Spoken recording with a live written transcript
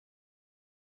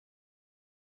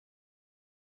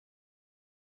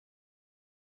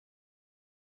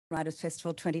Writers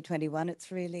Festival 2021.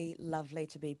 It's really lovely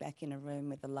to be back in a room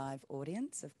with a live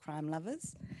audience of crime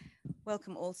lovers.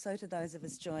 Welcome also to those of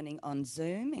us joining on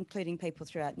Zoom, including people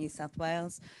throughout New South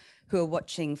Wales who are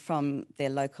watching from their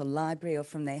local library or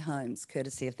from their homes,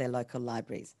 courtesy of their local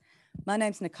libraries. My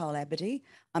name's Nicole Abadee.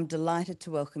 I'm delighted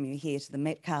to welcome you here to the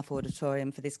Metcalfe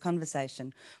Auditorium for this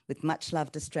conversation with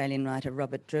much-loved Australian writer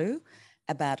Robert Drewe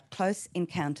about Close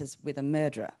Encounters with a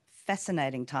Murderer.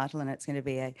 Fascinating title, and it's going to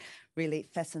be a really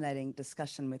fascinating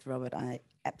discussion with Robert, I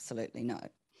absolutely know.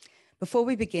 Before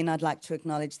we begin, I'd like to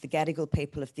acknowledge the Gadigal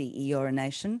people of the Eora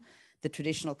Nation, the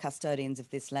traditional custodians of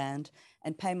this land,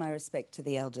 and pay my respect to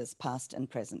the elders past and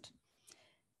present.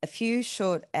 A few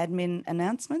short admin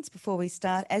announcements before we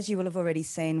start. As you will have already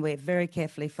seen, we're very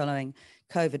carefully following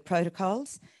COVID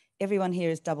protocols. Everyone here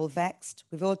is double vaxxed.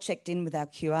 We've all checked in with our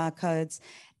QR codes,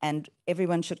 and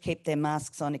everyone should keep their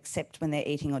masks on except when they're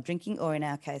eating or drinking, or in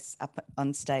our case, up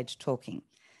on stage talking.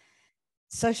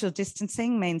 Social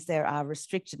distancing means there are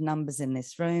restricted numbers in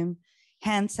this room.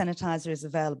 Hand sanitizer is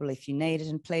available if you need it,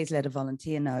 and please let a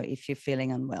volunteer know if you're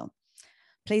feeling unwell.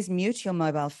 Please mute your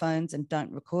mobile phones and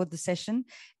don't record the session.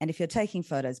 And if you're taking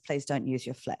photos, please don't use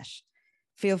your flash.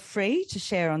 Feel free to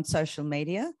share on social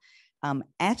media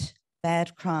at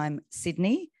Bad Crime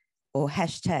Sydney or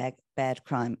hashtag Bad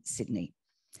Crime Sydney.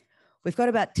 We've got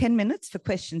about 10 minutes for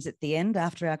questions at the end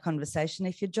after our conversation.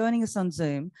 If you're joining us on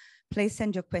Zoom, please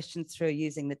send your questions through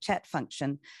using the chat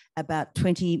function about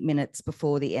 20 minutes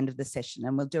before the end of the session,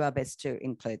 and we'll do our best to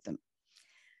include them.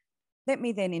 Let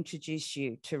me then introduce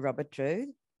you to Robert Drewe.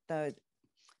 Though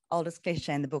oldest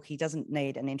cliche in the book, he doesn't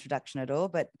need an introduction at all,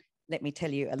 but let me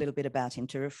tell you a little bit about him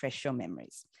to refresh your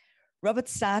memories. Robert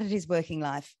started his working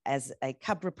life as a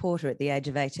cub reporter at the age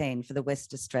of 18 for the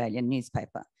West Australian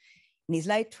newspaper. In his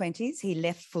late 20s, he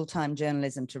left full-time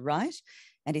journalism to write,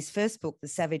 and his first book, The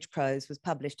Savage Crows, was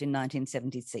published in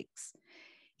 1976.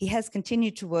 He has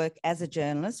continued to work as a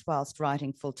journalist whilst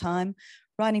writing full-time,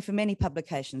 writing for many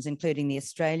publications, including The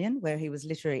Australian, where he was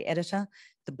literary editor,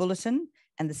 The Bulletin,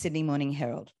 and the Sydney Morning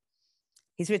Herald.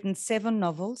 He's written 7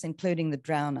 novels, including The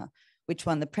Drowner, which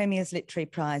won the Premier's Literary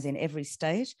Prize in every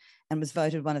state and was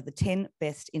voted one of the 10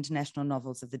 best international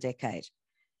novels of the decade.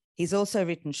 He's also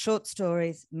written short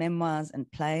stories, memoirs,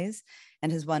 and plays,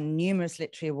 and has won numerous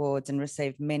literary awards and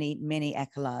received many, many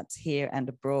accolades here and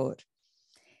abroad.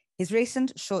 His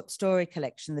recent short story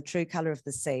collection, The True Colour of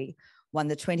the Sea, won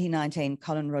the 2019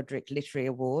 Colin Roderick Literary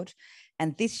Award,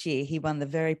 and this year he won the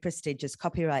very prestigious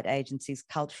Copyright Agency's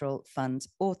Cultural Fund's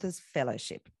Authors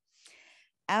Fellowship.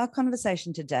 Our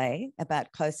conversation today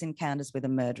about Close Encounters with a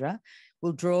Murderer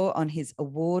will draw on his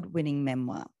award-winning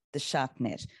memoir, The Shark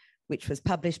Net, which was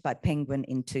published by Penguin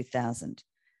in 2000.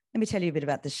 Let me tell you a bit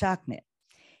about The Shark Net.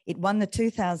 It won the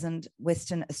 2000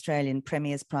 Western Australian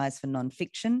Premier's Prize for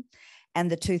Non-Fiction and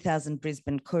the 2000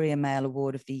 Brisbane Courier Mail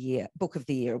Award of the Year, Book of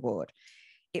the Year Award.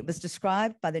 It was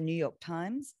described by the New York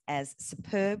Times as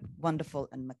superb, wonderful,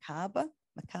 and macabre,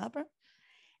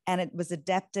 and it was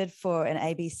adapted for an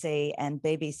ABC and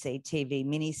BBC TV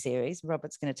miniseries.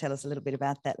 Robert's going to tell us a little bit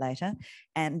about that later,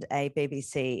 and a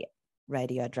BBC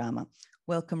radio drama.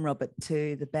 Welcome, Robert,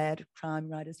 to the Bad Crime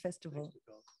Writers Festival.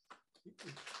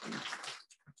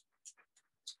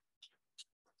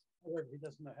 He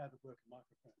doesn't know how to work a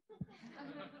microphone.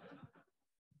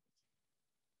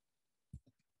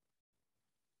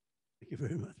 Thank you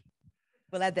very much.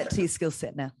 We'll add that to your skill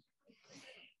set now.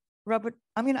 Robert,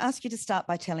 I'm going to ask you to start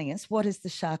by telling us, what is The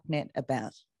Shark Net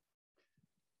about?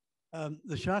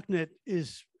 The Shark Net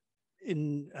is,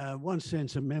 in one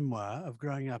sense, a memoir of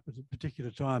growing up at a particular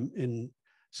time in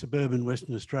suburban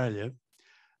Western Australia.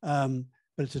 But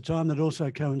it's a time that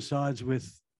also coincides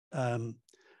with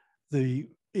the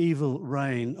evil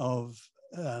reign of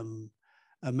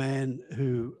a man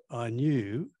who I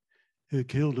knew, who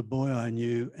killed a boy I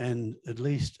knew and at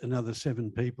least another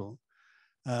 7 people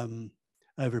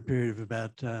over a period of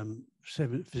about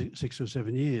 6 or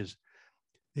 7 years.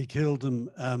 He killed them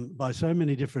by so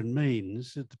many different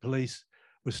means that the police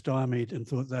were stymied and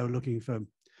thought they were looking for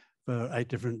 8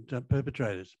 different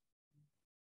perpetrators.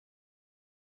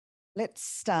 Let's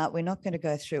start. We're not going to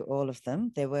go through all of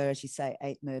them. There were, as you say,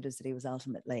 8 murders that he was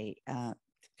ultimately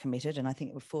committed, and I think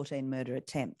it were 14 murder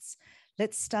attempts.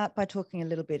 Let's start by talking a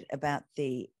little bit about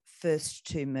the first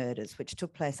 2 murders, which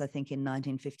took place, I think, in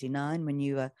 1959, when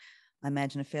you were, I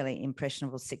imagine, a fairly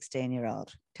impressionable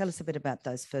 16-year-old. Tell us a bit about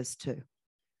those first 2.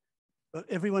 But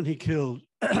everyone he killed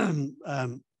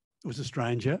was a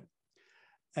stranger,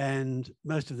 and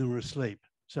most of them were asleep.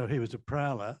 So he was a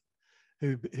prowler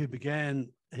who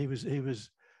began. He was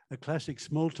a classic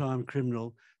small-time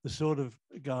criminal, the sort of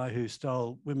guy who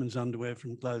stole women's underwear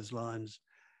from clotheslines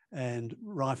and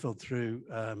rifled through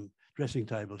dressing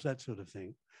tables, that sort of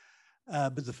thing.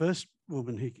 But the first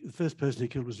person he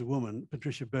killed was a woman,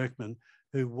 Patricia Berkman,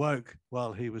 who woke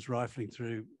while he was rifling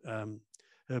through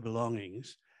her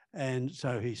belongings. And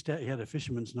so he had a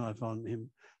fisherman's knife on him,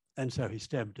 and so he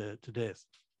stabbed her to death.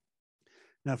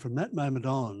 Now, from that moment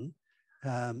on,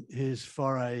 his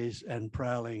forays and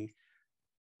prowling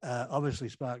obviously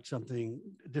sparked something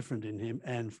different in him.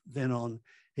 And then on,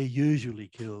 he usually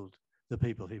killed the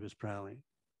people he was prowling,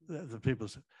 the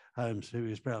people's homes who he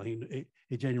was prowling.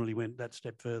 He genuinely went that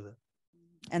step further.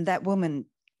 And that woman,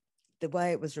 the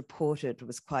way it was reported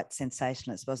was quite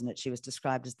sensationalist, wasn't it? She was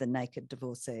described as the naked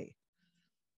divorcee.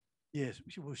 Yes,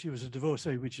 she was a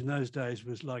divorcee, which in those days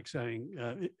was like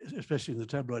saying, especially in the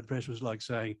tabloid press, was like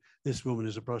saying this woman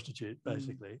is a prostitute,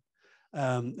 basically.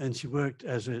 And she worked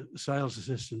as a sales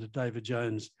assistant at David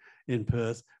Jones in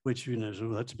Perth, which, you know,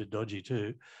 well, that's a bit dodgy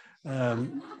too.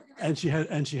 And she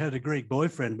had a Greek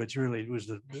boyfriend, which really was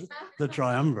the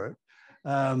triumvirate.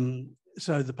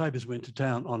 So the papers went to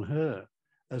town on her,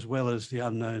 as well as the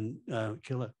unknown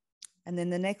killer. And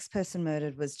then the next person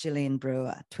murdered was Gillian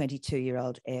Brewer,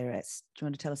 22-year-old heiress. Do you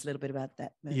want to tell us a little bit about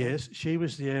that murder? Yes, she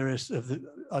was the heiress of the,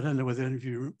 I don't know whether any of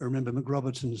you remember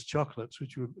McRobertson's chocolates,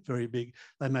 which were very big.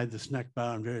 They made the snack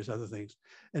bar and various other things.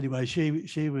 Anyway, she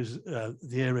was the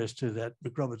heiress to that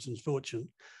McRobertson's fortune,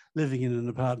 living in an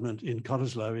apartment in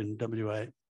Cottesloe in WA.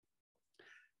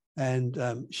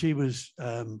 And she was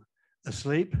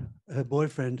asleep. Her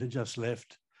boyfriend had just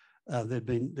left.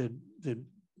 They'd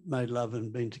made love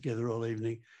and been together all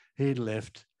evening. He'd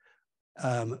left.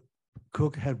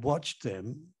 Cooke had watched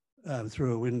them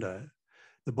through a window.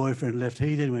 The boyfriend left.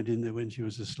 He then went in there when she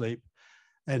was asleep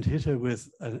and hit her with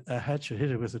a hatchet,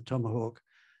 hit her with a tomahawk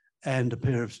and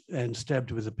stabbed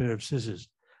her with a pair of scissors.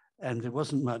 And there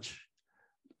wasn't much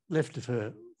left of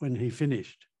her when he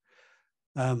finished.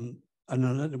 And I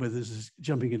don't know whether this is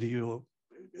jumping into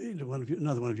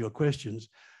another one of your questions,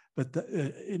 but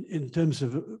in terms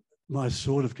of my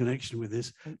sort of connection with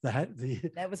this,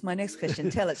 that was my next question.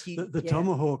 Tell us. The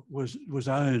tomahawk was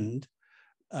owned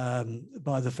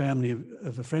by the family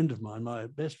of a friend of mine, my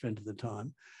best friend at the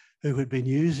time, who had been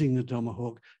using the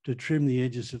tomahawk to trim the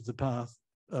edges of the path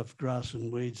of grass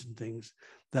and weeds and things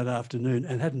that afternoon,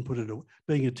 and hadn't put it away.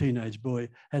 Being a teenage boy,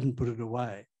 hadn't put it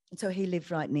away. So he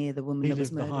lived right near the woman that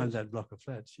was murdered? He lived behind that block of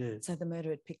flats, yeah. So the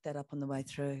murderer had picked that up on the way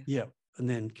through? Yeah, and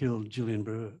then killed Gillian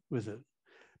Brewer with it.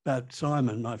 But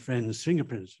Simon, my friend's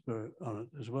fingerprints were on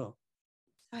it as well.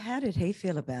 So how did he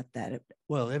feel about that?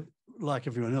 Well, like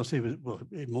everyone else, he was, well,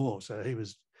 more so. He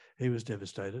was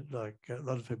devastated, like a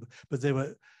lot of people. But there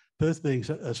were, Perth being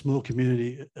a small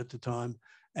community at the time,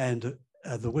 and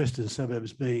the western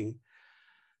suburbs being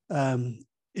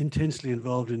intensely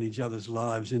involved in each other's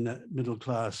lives in that middle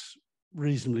class,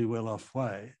 reasonably well-off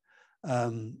way.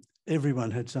 Everyone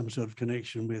had some sort of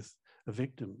connection with a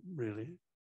victim, really.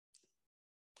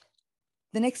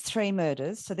 The next three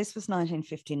murders, so this was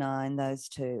 1959, those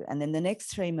two, and then the next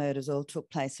three murders all took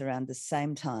place around the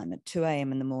same time at 2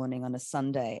 a.m. in the morning on a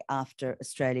Sunday after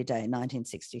Australia Day,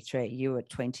 1963. You were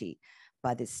 20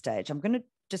 by this stage. I'm going to,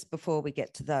 just before we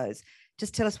get to those,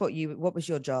 just tell us what was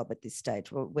your job at this stage?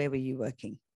 Where were you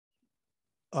working?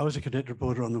 I was a cadet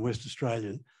reporter on the West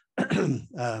Australian,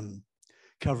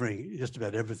 covering just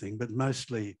about everything, but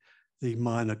mostly the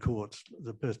minor courts,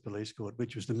 the Perth Police Court,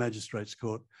 which was the Magistrates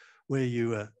Court, where you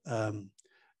were,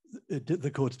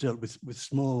 the courts dealt with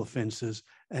small offences,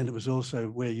 and it was also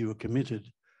where you were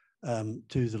committed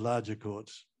to the larger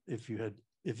courts if you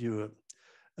were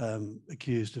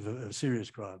accused of a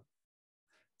serious crime.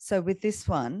 So with this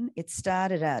one, it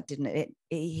started out, didn't it?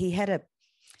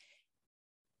 It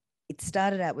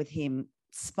started out with him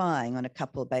spying on a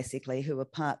couple, basically, who were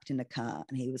parked in a car,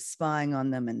 and he was spying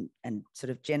on them and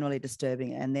sort of generally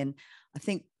disturbing. And then I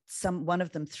think one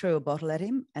of them threw a bottle at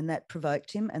him, and that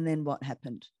provoked him. And then what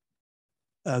happened?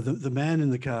 The man in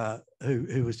the car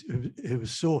who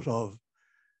was sort of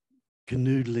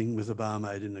canoodling with the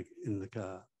barmaid in the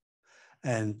car,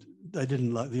 and they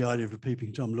didn't like the idea of a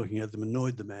peeping Tom looking at them.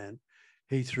 Annoyed the man.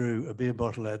 He threw a beer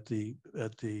bottle at the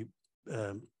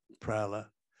prowler,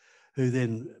 who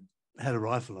then had a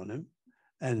rifle on him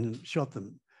and shot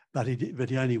them. But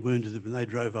he only wounded them, and they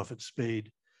drove off at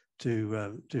speed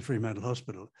to Fremantle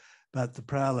Hospital. But the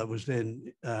prowler was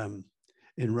then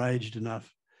enraged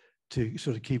enough to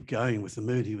sort of keep going with the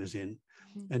mood he was in.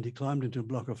 And he climbed into a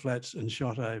block of flats and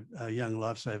shot a young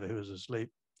lifesaver who was asleep.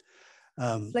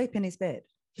 Sleep in his bed?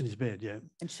 In his bed, yeah.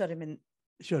 And shot him in?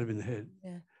 Shot him in the head.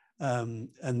 Yeah.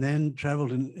 And then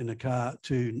travelled in a car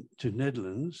to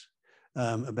Nedlands,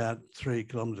 about 3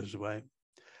 kilometres away,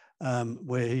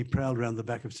 where he prowled around the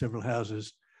back of several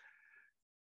houses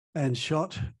and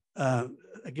shot,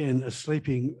 again, a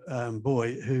sleeping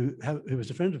boy who was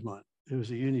a friend of mine, who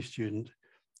was a uni student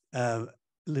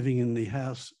living in the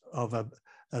house of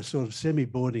a sort of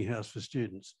semi-boarding house for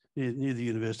students near the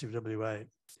University of WA.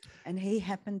 And he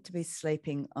happened to be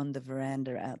sleeping on the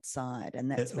veranda outside, and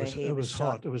that's where he was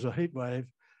shot. Hot. It was a heat wave,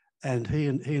 and he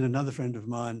and another friend of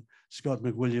mine, Scott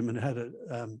McWilliam, and had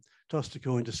tossed a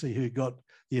coin to see who got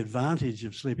the advantage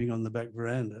of sleeping on the back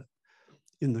veranda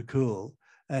in the cool.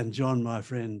 And John, my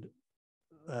friend,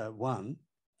 won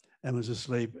and was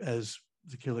asleep as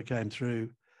the killer came through,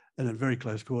 and at very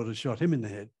close quarters shot him in the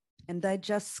head. And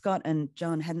Scott and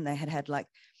John, hadn't they had like,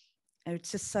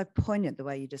 it's just so poignant the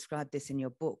way you described this in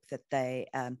your book, that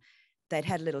they'd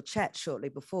had a little chat shortly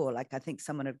before. Like, I think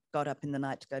someone had got up in the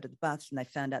night to go to the bathroom. They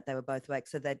found out they were both awake.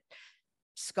 So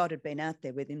Scott had been out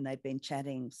there with him. They'd been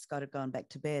chatting. Scott had gone back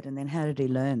to bed. And then how did he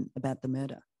learn about the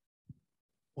murder?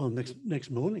 Well, next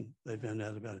morning they found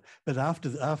out about it. But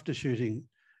after shooting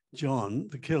John,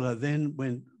 the killer then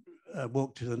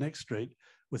walked to the next street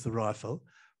with the rifle,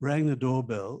 rang the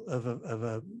doorbell of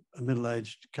a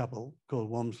middle-aged couple called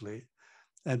Walmsley,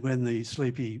 and when the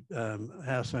sleepy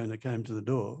house owner came to the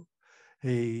door,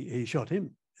 he shot him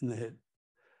in the head,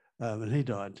 and he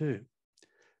died too.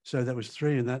 So that was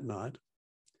 3 in that night,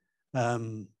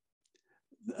 and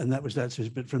that was that.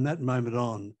 But from that moment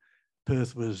on,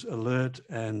 Perth was alert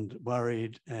and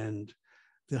worried, and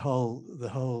the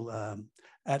whole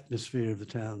atmosphere of the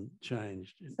town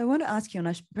changed. So I want to ask you,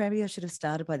 and maybe I should have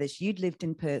started by this. You'd lived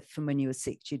in Perth from when you were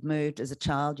 6. You'd moved as a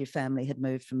child. Your family had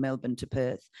moved from Melbourne to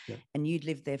Perth, yeah. And you'd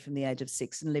lived there from the age of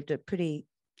 6 and lived a pretty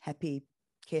happy,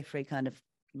 carefree kind of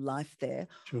life there.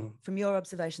 Sure. From your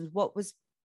observations, what was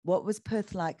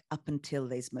Perth like up until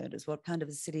these murders? What kind of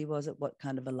a city was it? What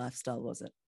kind of a lifestyle was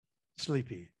it?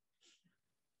 Sleepy.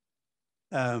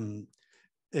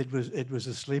 It was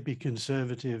a sleepy,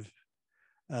 conservative,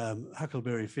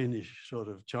 Huckleberry Finn-ish sort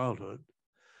of childhood.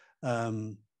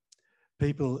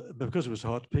 People, because it was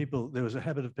hot, there was a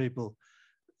habit of people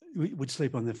would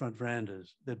sleep on their front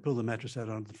verandas. They'd pull the mattress out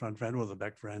onto the front veranda or the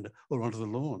back veranda or onto the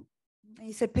lawn.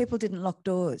 You said people didn't lock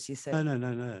doors, you said. No,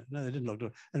 they didn't lock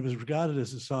doors. And it was regarded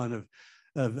as a sign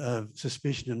of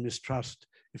suspicion and mistrust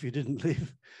if you didn't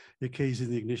leave your keys in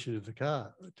the ignition of the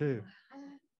car too.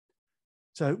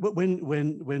 So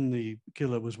when the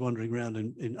killer was wandering around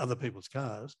in other people's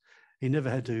cars, he never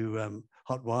had to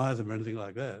hot wire them or anything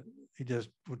like that. He just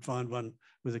would find one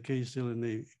with the key still in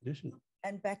the ignition.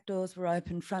 And back doors were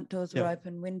open, front doors were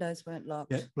open, windows weren't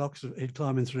locked. Yeah, he'd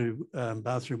climb in through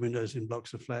bathroom windows in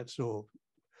blocks of flats, or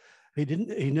he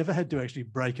never had to actually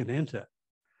break and enter.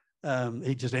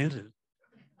 He just entered.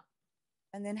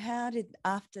 And then how did,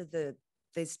 after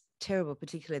these terrible,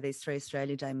 particularly these 3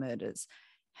 Australia Day murders,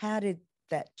 how did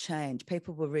that change?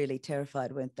 People were really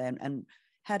terrified, weren't they? And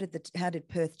how did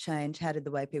Perth change? How did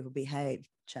the way people behaved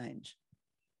change?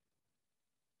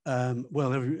 Well,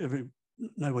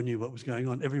 no one knew what was going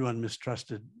on. Everyone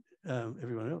mistrusted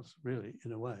everyone else, really,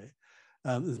 in a way.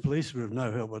 The police were of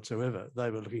no help whatsoever. They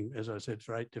were looking, as I said,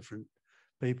 for 8 different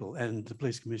people, and the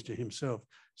police commissioner himself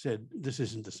said, "This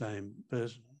isn't the same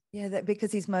person." Yeah,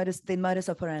 because the modus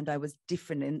operandi was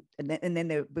different, and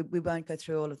then we won't go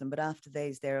through all of them. But after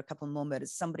these, there are a couple more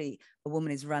murders. A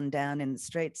woman is run down in the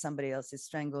street. Somebody else is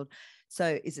strangled.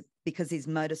 So is it because his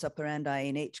modus operandi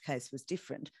in each case was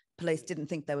different? Police didn't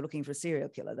think they were looking for a serial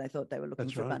killer. They thought they were looking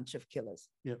for a bunch of killers.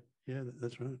 Yep, yeah,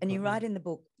 that's right. And you write in the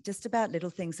book just about little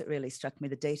things that really struck me,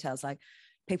 the details, like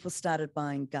people started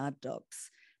buying guard dogs.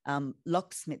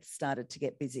 Locksmiths started to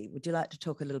get busy. Would you like to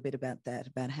talk a little bit about that,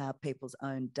 about how people's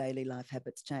own daily life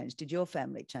habits changed? Did your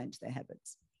family change their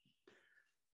habits?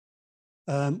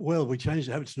 Well, we changed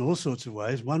habits in all sorts of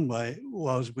ways. One way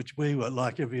was, which we were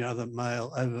like every other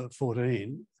male over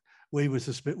 14, we were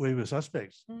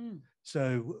suspects. Mm.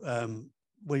 So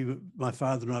my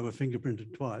father and I were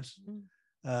fingerprinted twice,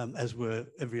 as were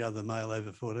every other male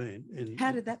over 14.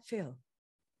 How did that feel?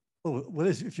 Well,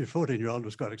 if you're 14-year-old, it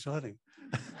was quite exciting.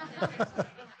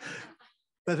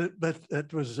 but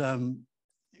it was,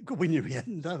 we knew we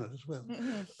hadn't done it as well.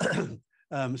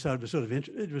 So it was sort of,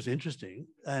 it was interesting,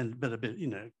 but a bit,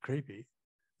 creepy.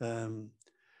 But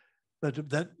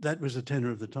that was the tenor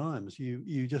of the times.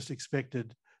 You just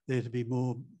expected there to be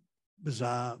more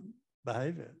bizarre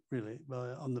behaviour, really,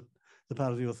 on the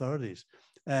part of the authorities.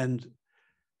 And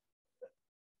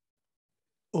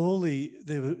they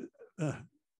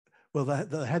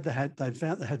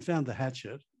had found the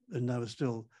hatchet, and they were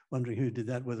still wondering who did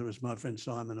that, whether it was my friend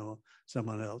Simon or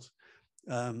someone else.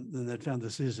 Then they'd found the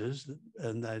scissors,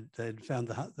 and they'd found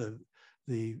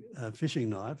the fishing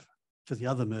knife for the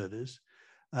other murders,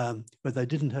 but they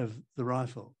didn't have the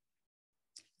rifle.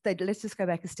 let's just go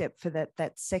back a step for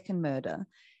that second murder.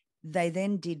 They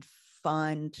then did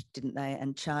find, didn't they,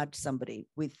 and charge somebody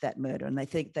with that murder, and they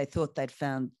thought they'd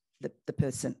found the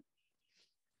person.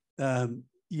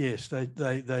 Yes, they.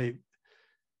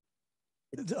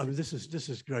 I mean, this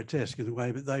is grotesque in a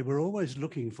way, but they were always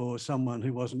looking for someone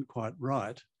who wasn't quite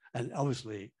right, and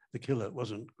obviously the killer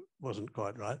wasn't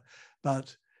quite right.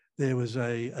 But there was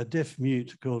a deaf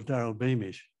mute called Darrell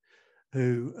Beamish,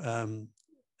 who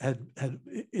had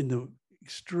in the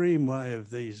extreme way of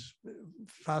these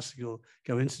farcical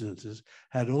coincidences,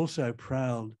 had also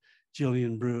prowled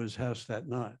Gillian Brewer's house that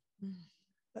night. Mm.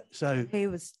 So he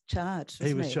was charged.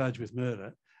 He was charged with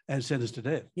murder and sentenced to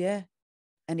death. Yeah.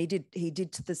 And he did.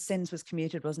 The sentence was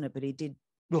commuted, wasn't it? But he did.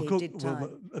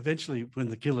 Well, eventually, when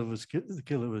the killer was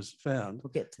found,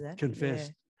 we'll get to that.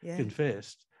 Confessed.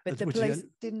 But the police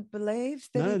didn't believe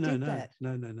that he did that.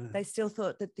 No. They still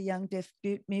thought that the young deaf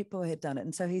mute boy had done it,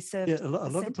 and so he served. Yeah, a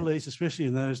lot of police, especially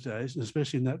in those days, and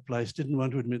especially in that place, didn't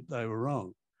want to admit they were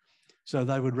wrong. So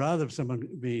they would rather have someone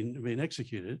been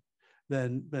executed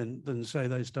than say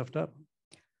they stuffed up.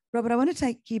 Robert, I want to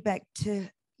take you back to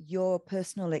your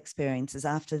personal experiences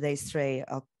after these three,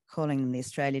 I'll calling them the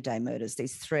Australia Day murders,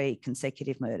 these three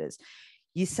consecutive murders.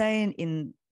 You say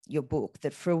in your book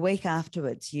that for a week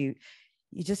afterwards, you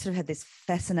just sort of had this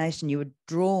fascination. You were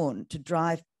drawn to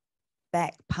drive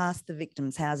back past the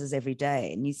victims' houses every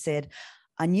day. And you said,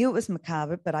 I knew it was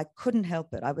macabre, but I couldn't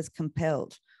help it. I was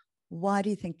compelled. Why do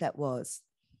you think that was?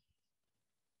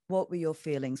 What were your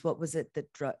feelings? What was it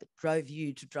that drove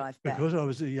you to drive back? Because I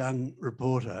was a young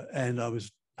reporter and I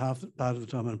was part of the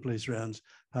time on police rounds,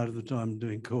 part of the time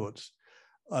doing courts.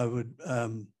 I would,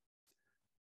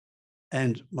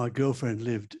 and my girlfriend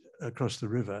lived across the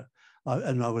river,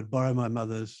 and I would borrow my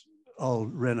mother's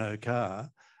old Renault car,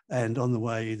 and on the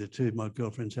way either to my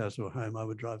girlfriend's house or home, I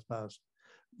would drive past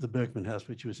the Berkman house,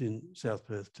 which was in South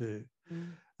Perth too,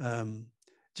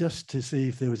 just to see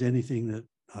if there was anything that,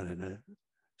 I don't know,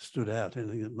 stood out,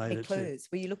 anything that made it. Clues.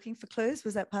 Were you looking for clues?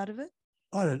 Was that part of it?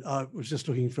 I was just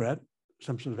looking for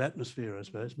some sort of atmosphere, I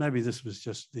suppose. Maybe this was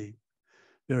just the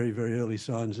very, very early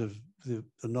signs of the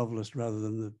novelist rather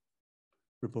than the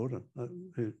reporter.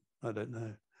 I don't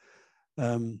know.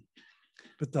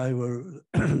 But they were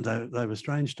they were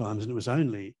strange times, and it was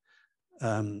only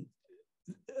an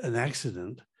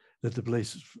accident that the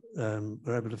police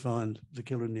were able to find the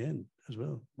killer in the end as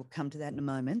well. We'll come to that in a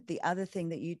moment. The other thing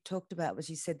that you talked about was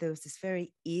you said there was this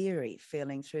very eerie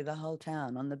feeling through the whole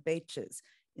town, on the beaches,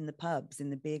 in the pubs,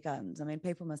 in the beer gardens. I mean,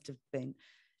 people must have been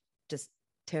just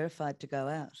terrified to go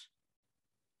out.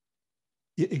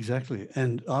 Yeah, exactly.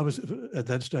 And I was at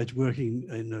that stage working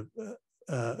in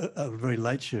a very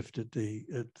late shift at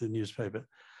the newspaper,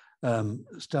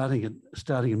 starting at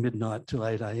midnight till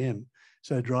 8 a.m.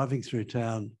 So driving through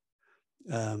town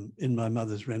in my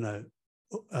mother's Renault,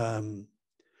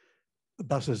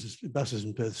 buses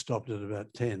in Perth stopped at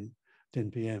about 10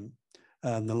 p.m.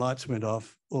 The lights went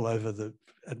off all over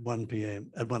at 1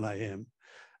 a.m.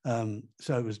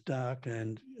 So it was dark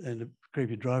and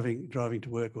creepy. Driving to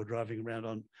work or driving around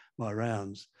on my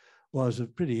rounds was a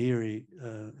pretty eerie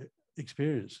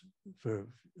experience for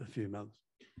a few months.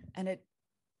 And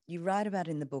you write about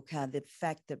in the book how the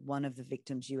fact that one of the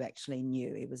victims you actually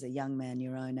knew, he was a young man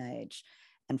your own age,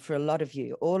 and for a lot of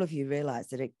you, all of you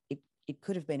realised that it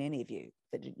could have been any of you,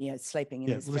 that sleeping in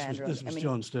this veranda. This was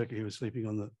John Sturkey who was sleeping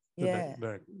on the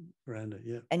back veranda.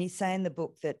 Yeah. And you say in the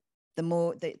book that the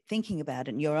more that thinking about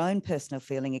it and your own personal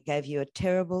feeling, it gave you a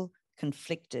terrible,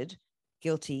 conflicted,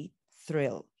 guilty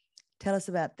thrill. Tell us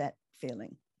about that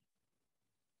feeling.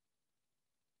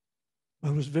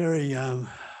 Well, it was very, it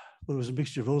was a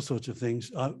mixture of all sorts of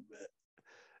things.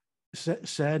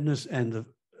 Sadness and,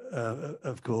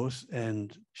 of course,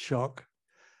 and shock,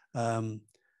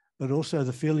 but also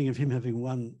the feeling of him having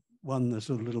won the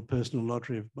sort of little personal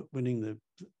lottery of winning the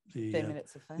 10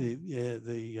 minutes of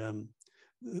fame.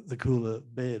 The cooler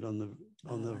bed on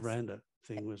the veranda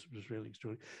thing was really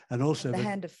extraordinary. And also the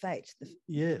hand of fate.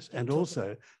 Yes, and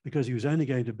also because he was only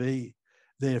going to be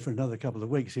there for another couple of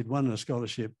weeks, he'd won a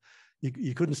scholarship.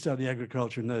 You couldn't study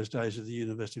agriculture in those days at the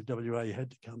University of WA. You had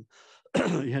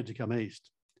to come east,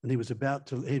 and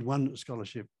he'd won a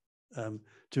scholarship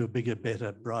to a bigger,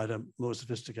 better, brighter, more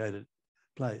sophisticated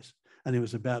place, and he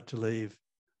was about to leave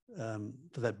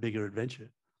for that bigger adventure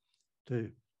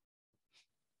too.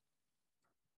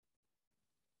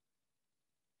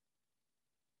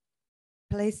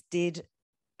 Police did,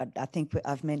 I think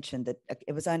I've mentioned that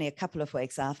it was only a couple of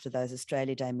weeks after those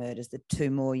Australia Day murders that two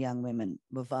more young women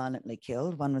were violently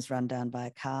killed. One was run down by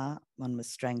a car, one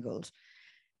was strangled.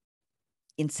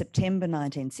 In September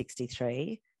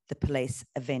 1963, the police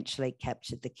eventually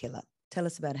captured the killer. Tell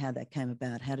us about how that came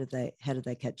about. How did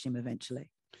they catch him eventually?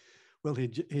 Well, he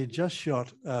had just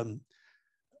shot a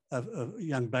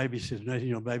young babysitter, an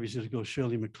 18-year-old babysitter called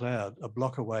Shirley McLeod, a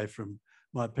block away from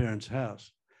my parents'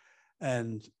 house.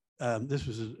 And this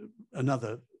was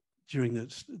another, during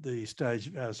the stage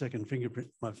of our second fingerprint,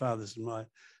 my father's and my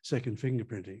second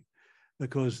fingerprinting,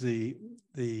 because the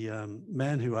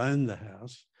man who owned the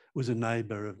house was a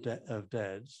neighbour of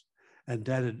Dad's, and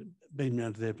Dad had been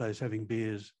round to their place having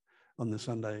beers on the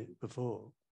Sunday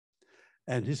before.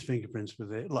 And his fingerprints were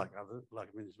there,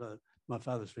 my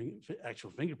father's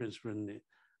actual fingerprints were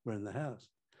in the house.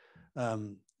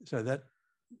 So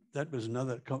that was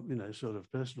another, sort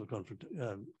of personal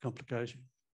complication.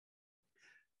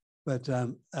 But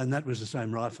and that was the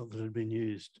same rifle that had been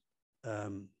used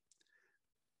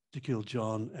to kill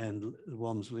John and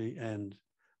Walmsley and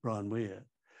Brian Weir.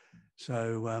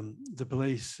 So the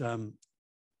police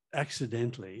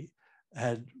accidentally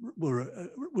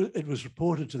it was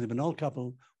reported to them, an old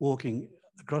couple walking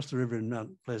across the river in Mount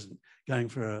Pleasant, going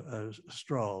for a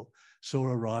stroll, saw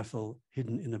a rifle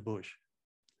hidden in a bush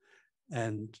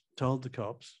and told the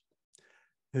cops,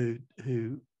 who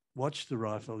watched the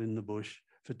rifle in the bush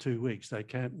for 2 weeks. They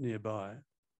camped nearby.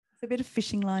 A bit of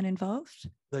fishing line involved?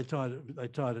 They tied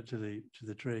it to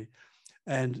the tree.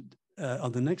 And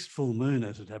on the next full moon,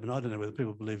 as it happened, I don't know whether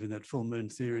people believe in that full moon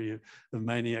theory of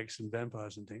maniacs and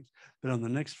vampires and things, but on the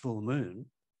next full moon,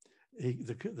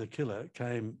 the killer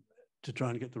came to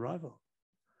try and get the rifle.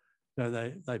 So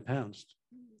they pounced.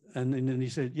 And then he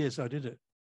said, yes, I did it.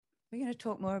 We're going to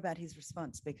talk more about his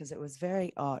response because it was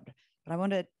very odd. But I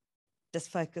want to just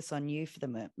focus on you for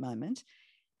the moment.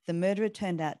 The murderer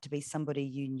turned out to be somebody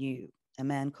you knew, a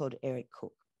man called Eric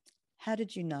Cooke. How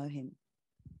did you know him?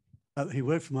 He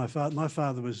worked for my father. My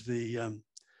father was the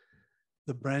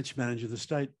branch manager, the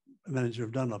state manager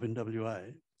of Dunlop in WA,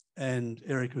 and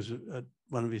Eric was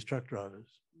one of his truck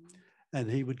drivers. And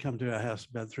he would come to our house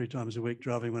about 3 times a week,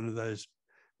 driving one of those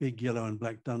big yellow and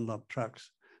black Dunlop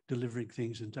trucks, delivering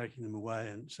things and taking them away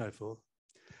and so forth.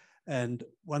 And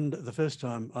the first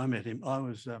time I met him, I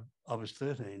was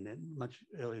 13 then, much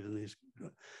earlier than this,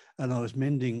 and I was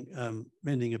mending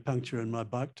a puncture in my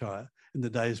bike tyre in the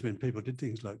days when people did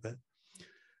things like that.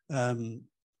 And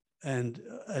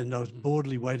I was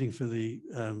boredly waiting for the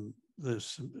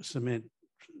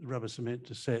rubber cement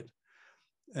to set,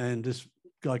 and this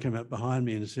guy came up behind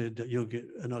me and said, "You'll get,"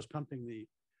 and I was pumping the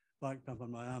bike pump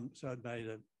on my arm, so it made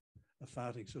a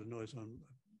farting sort of noise on my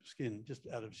skin, just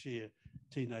out of sheer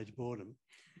teenage boredom.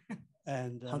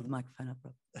 And hold the microphone up,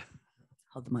 Rob.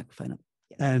 Hold the microphone up.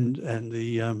 Yeah. And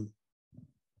the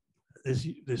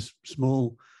this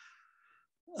small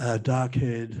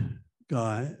dark-haired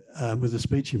guy with a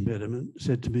speech impediment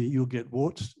said to me, "You'll get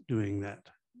warts doing that."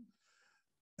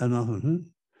 And I thought,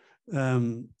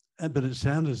 but it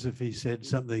sounded as if he said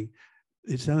something.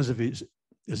 It sounds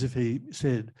as if he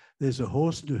said, "There's a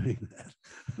horse doing that."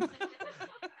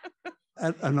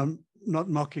 and I'm not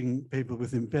mocking people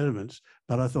with impediments,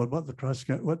 but I thought, what the Christ,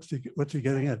 what's he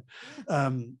getting at?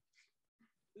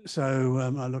 So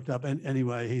I looked up, and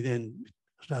anyway, he then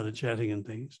started chatting and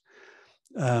things.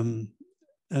 And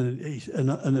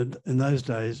in those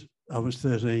days, I was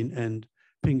 13, and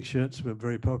pink shirts were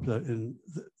very popular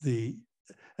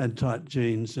and tight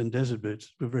jeans and desert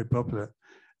boots were very popular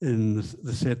in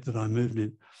the set that I moved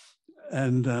in.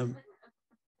 And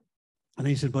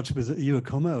he said, "What's with it? Are you a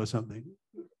commo or something?"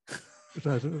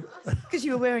 Because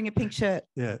you were wearing a pink shirt.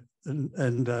 Yeah,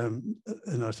 and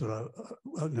I said, "I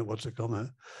don't know what's a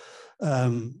commo."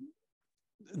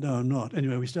 No, I'm not.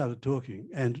 Anyway, we started talking,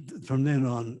 and from then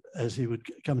on, as he would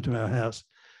come to our house,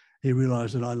 he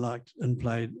realised that I liked and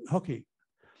played hockey,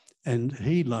 and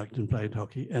he liked and played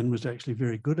hockey and was actually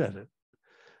very good at it.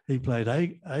 He played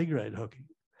A grade hockey,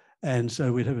 and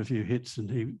so we'd have a few hits, and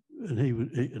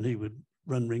he would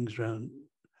run rings around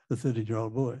the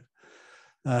 13-year-old boy.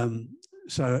 And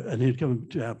he'd come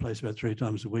to our place about 3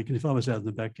 times a week, and if I was out in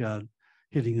the backyard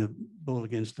hitting a ball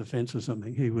against the fence or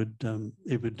something, he would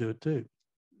do it too.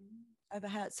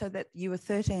 So that you were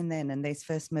 13 then, and these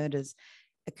first murders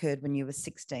occurred when you were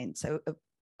 16. So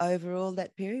overall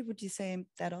that period, would you see him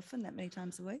that often, that many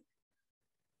times a week?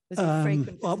 Was he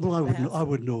frequent? Well, I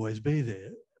wouldn't always be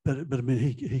there, but I mean,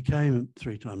 he came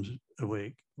 3 times a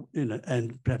week,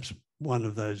 and perhaps one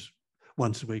of those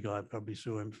once a week I probably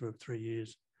saw him for 3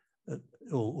 years,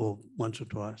 or once or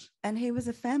twice. And he was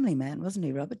a family man, wasn't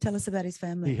he, Robert? Tell us about his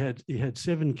family. He had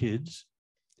 7 kids.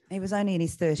 He was only in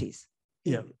his 30s.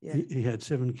 Yeah. He had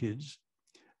 7 kids,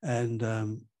 and are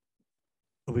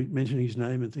we mentioning his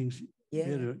name and things?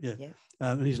 Yeah.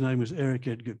 And his name was Eric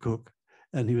Cooke,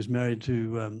 and he was married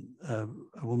to a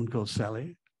woman called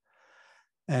Sally.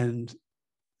 And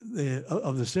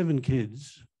of the 7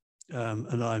 kids,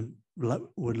 and I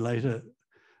would later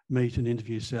meet and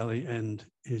interview Sally and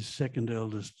his second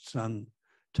eldest son,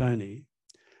 Tony,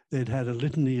 they'd had a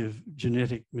litany of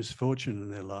genetic misfortune in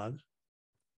their lives.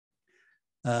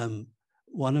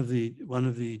 One of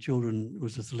the children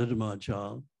was a thalidomide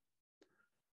child,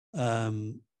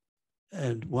 and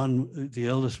the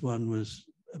eldest one was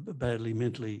badly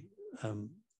mentally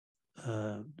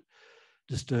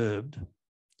disturbed.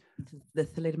 The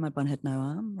thalidomide one had no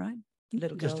arm, right? The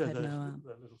little girl had no arm.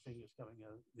 The little fingers coming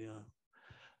out of the arm,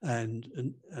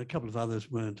 and a couple of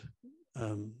others weren't,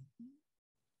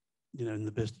 in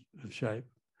the best of shape.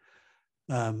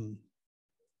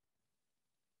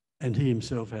 And he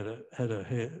himself had a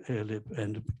hair lip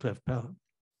and a cleft palate.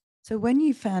 So when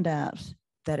you found out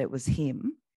that it was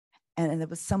him, and there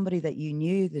was somebody that you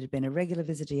knew that had been a regular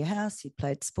visitor to your house, you'd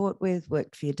played sport with,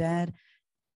 worked for your dad,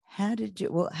 how did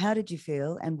you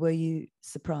feel, and were you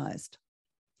surprised?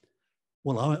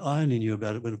 Well, I only knew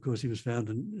about it when, of course, he was found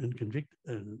and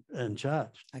convicted and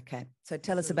charged. Okay, so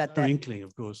tell us about no that. Inkling,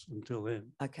 of course, until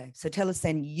then. Okay, so tell us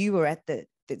then, you were at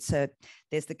so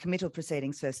there's the committal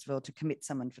proceedings, first of all, to commit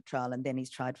someone for trial, and then he's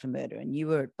tried for murder, and you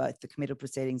were at both the committal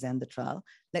proceedings and the trial.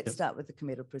 Let's start with the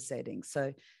committal proceedings.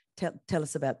 So tell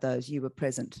us about those. You were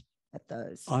present at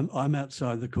those. I'm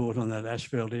outside the court on that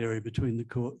asphalt area between the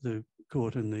court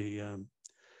and the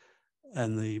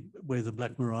where the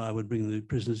Black Maria would bring the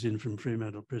prisoners in from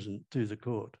Fremantle Prison to the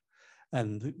court,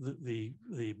 and the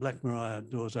Black Maria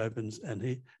doors opens, and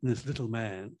this little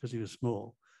man, because he was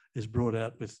small, is brought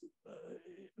out with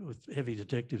heavy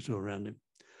detectives all around him,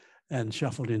 and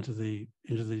shuffled into the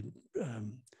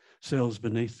cells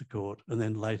beneath the court, and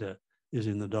then later is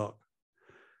in the dock,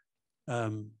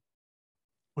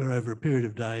 where over a period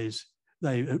of days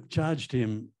they charged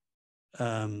him.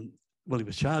 Well, he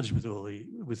was charged with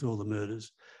all the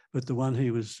murders, but the one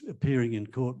he was appearing in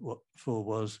court for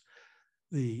was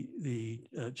the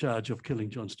charge of killing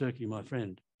John Sturkey, my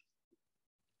friend.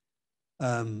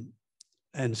 And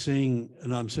I'm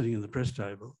sitting in the press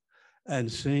table,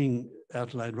 and seeing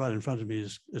outlaid right in front of me,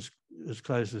 as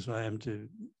close as I am to,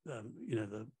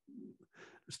 the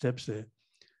steps there,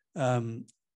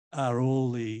 are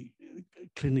all the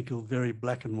clinical, very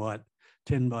black and white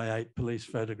 10x8 police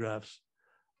photographs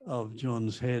of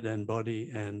John's head and body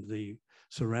and the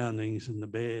surroundings and the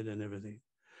bed and everything.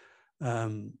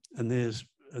 And there's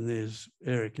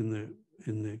Eric in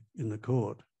the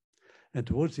court. And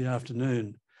towards the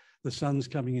afternoon, the sun's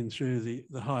coming in through the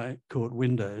high court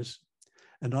windows,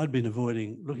 and I'd been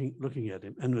avoiding looking at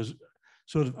him, and was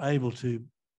sort of able to,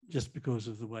 just because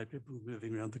of the way people were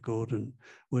moving around the court and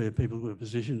where people were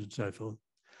positioned and so forth.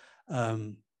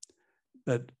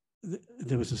 But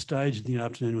there was a stage in the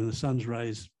afternoon when the sun's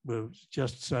rays were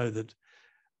just so that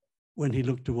when he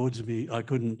looked towards me, I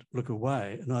couldn't look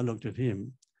away, and I looked at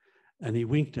him, and he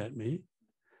winked at me,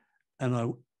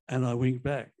 and I winked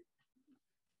back.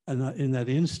 And in that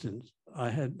instant,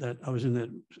 felt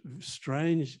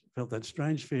that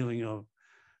strange feeling of,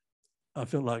 I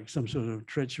felt like some sort of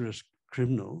treacherous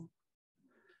criminal.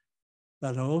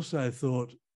 But I also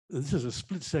thought, this is a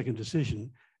split-second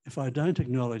decision. If I don't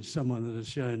acknowledge someone that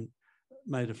has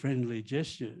made a friendly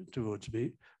gesture towards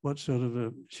me, what sort of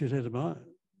a shithead am I?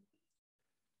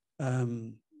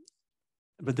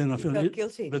 But then I felt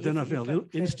guilty. But then I felt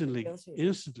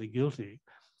instantly guilty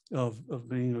of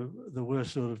being the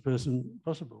worst sort of person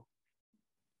possible.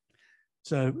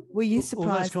 So were you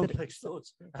surprised? All those complex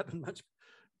thoughts happen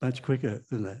much quicker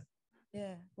than that.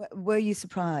 Yeah. Were you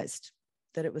surprised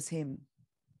that it was him,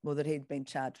 or that he'd been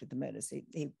charged with the murders?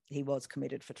 He was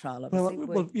committed for trial, obviously.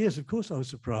 Well, yes, of course I was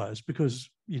surprised, because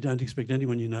you don't expect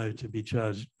anyone you know to be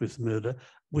charged with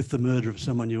the murder of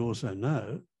someone you also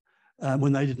know,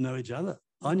 when they didn't know each other.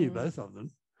 I knew both of them,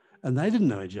 and they didn't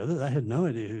know each other. They had no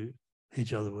idea who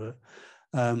each other were.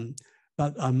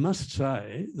 But I must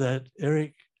say that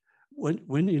Eric,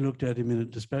 when you looked at him in a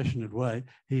dispassionate way,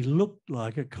 he looked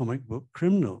like a comic book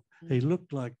criminal. He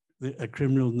looked like a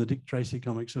criminal in the Dick Tracy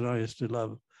comics that I used to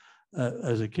love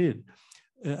as a kid.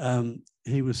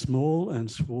 He was small and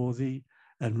swarthy,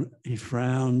 and he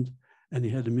frowned, and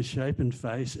he had a misshapen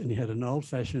face, and he had an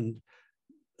old-fashioned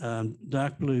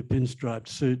dark blue pinstriped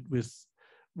suit with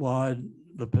wide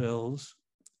lapels.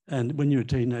 And when you're a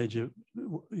teenager,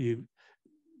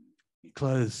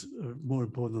 clothes are more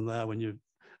important than they are when you're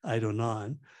 8 or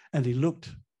 9. And he looked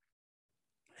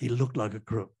like a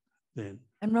crook then.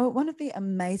 And Robert, one of the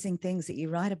amazing things that you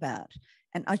write about,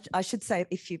 and I should say,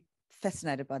 if you're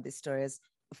fascinated by this story, as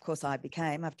of course I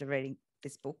became after reading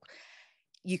this book,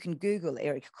 you can Google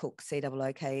Eric Cooke,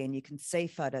 C-O-O-K, and you can see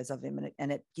photos of him,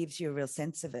 and it gives you a real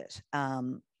sense of it.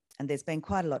 And there's been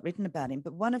quite a lot written about him.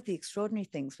 But one of the extraordinary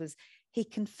things was he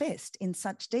confessed in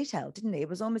such detail, didn't he? It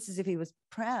was almost as if he was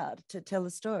proud to tell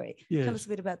the story. Yes. Tell us a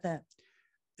bit about that.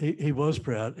 He was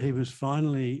proud. He was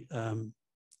finally,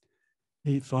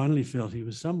 he finally felt he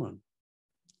was someone.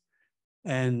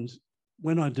 And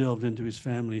when I delved into his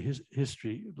family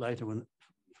history later when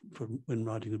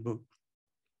writing the book,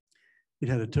 he'd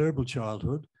had a terrible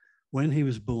childhood. When he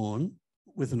was born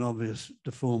with an obvious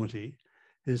deformity,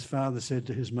 his father said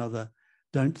to his mother,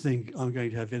 "Don't think I'm going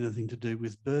to have anything to do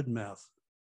with bird mouth."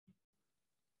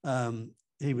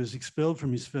 He was expelled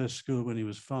from his first school when he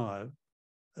was 5,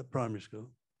 at primary school.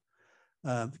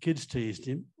 The kids teased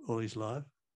him all his life.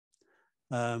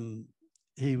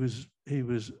 He was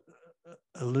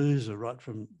a loser right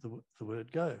from the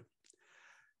word go.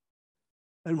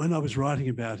 And when I was writing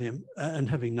about him and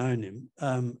having known him,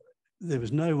 there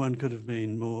was no one could have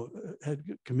been had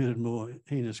committed more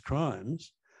heinous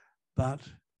crimes, but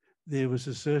there was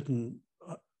a certain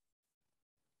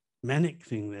manic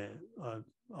thing there.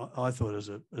 I thought as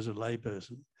a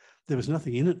layperson, there was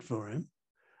nothing in it for him,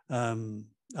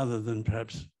 other than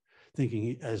perhaps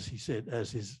thinking, as he said,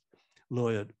 as his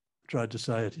lawyer tried to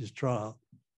say at his trial,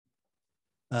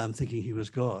 thinking he was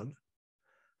God.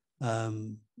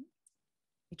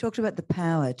 He talked about the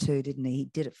power too, didn't he? He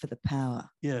did it for the power.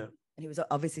 Yeah. And he was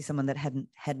obviously someone that hadn't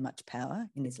had much power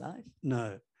in his life.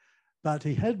 No, but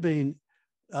he had been,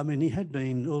 he had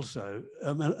been also,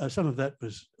 some of that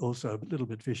was also a little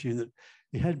bit fishy in that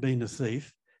he had been a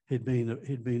thief, he'd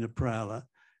been a prowler,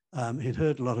 he'd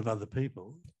hurt a lot of other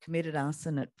people. Committed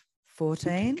arson at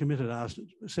 14? Committed arson,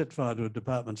 set fire to a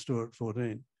department store at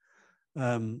 14.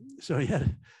 So he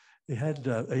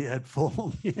had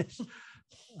form, yes.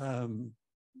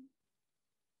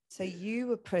 So you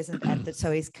were present at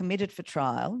so he's committed for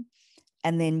trial,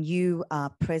 and then you are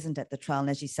present at the trial. And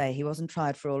as you say, he wasn't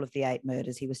tried for all of the 8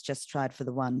 murders. He was just tried for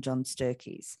the one, John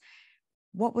Sturkey's.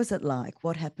 What was it like?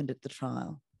 What happened at the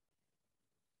trial?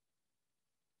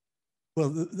 Well,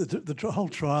 the whole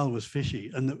trial was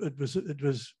fishy, and it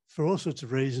was for all sorts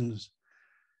of reasons.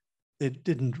 It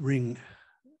didn't ring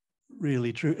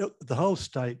really true. The whole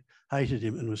state hated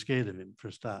him and was scared of him for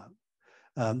a start.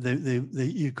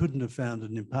 You couldn't have found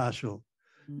an impartial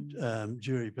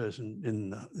jury person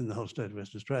in the whole state of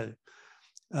Western Australia.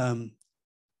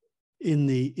 In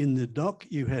the dock,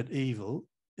 you had evil,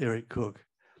 Eric Cooke.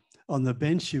 On the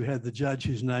bench, you had the judge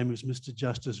whose name was Mr.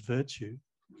 Justice Virtue.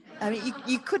 I mean,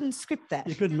 you couldn't script that.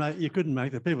 You couldn't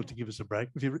make the people to give us a break.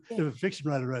 If a fiction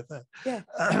writer wrote that. Yeah.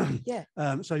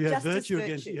 So you had virtue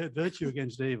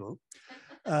against evil.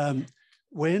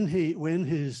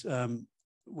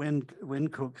 When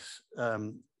Cooke's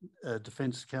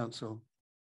defence counsel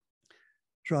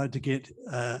tried to get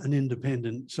an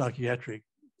independent psychiatric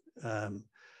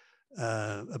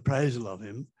appraisal of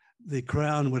him, the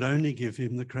Crown would only give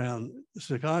him the Crown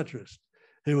psychiatrist,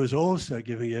 who was also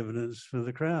giving evidence for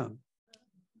the Crown.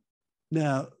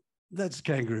 Now, that's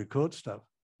kangaroo court stuff.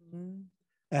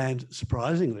 And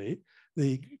surprisingly,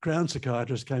 the Crown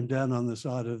psychiatrist came down on the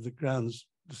side of the Crown's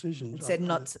decision. Said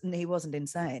he wasn't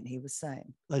insane, he was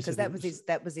sane. Because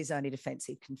that was his only defence.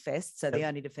 He confessed, so the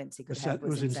only defence he could have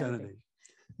was insanity.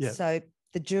 Yeah. So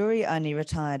the jury only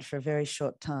retired for a very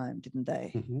short time, didn't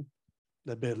they? Mm-hmm.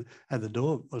 They barely had, the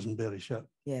door wasn't barely shut.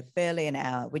 Yeah, barely an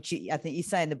hour, which I think you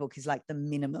say in the book is like the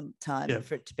minimum time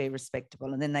for it to be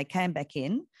respectable. And then they came back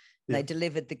in, they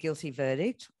delivered the guilty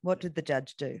verdict. What did the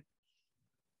judge do?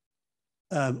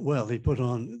 Well, he put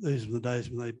on, these were the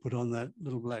days when they put on that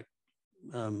little black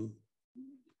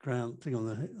crown thing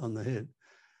on the head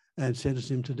and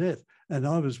sentenced him to death. And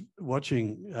I was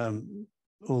watching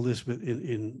all this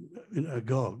in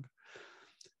agog.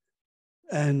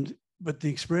 But the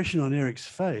expression on Eric's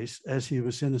face as he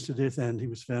was sentenced to death and he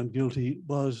was found guilty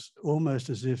was almost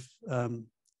as if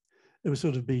it was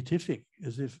sort of beatific,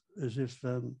 as if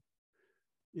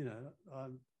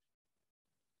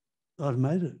I've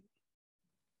made it.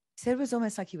 He said it was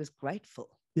almost like he was grateful.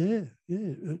 Yeah.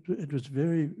 It was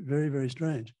very, very, very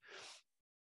strange.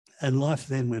 And life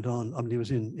then went on. I mean, he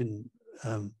was in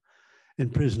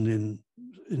prison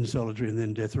in solitary and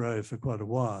then death row for quite a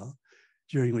while,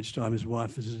 during which time his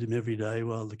wife visited him every day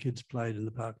while the kids played in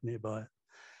the park nearby.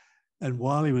 And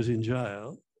while he was in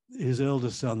jail, his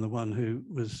eldest son, the one who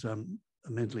was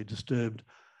mentally disturbed,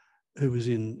 who was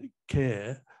in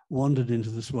care, wandered into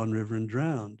the Swan River and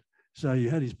drowned. So you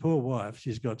had his poor wife,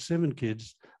 she's got 7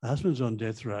 kids, the husband's on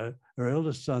death row, her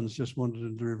eldest son's just wandered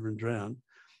into the river and drowned,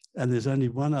 and there's only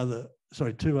 2 other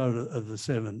of the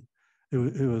 7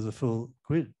 who are the full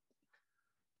quid.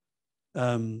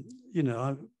 You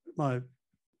know,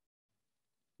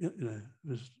 it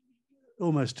was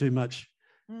almost too much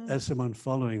as someone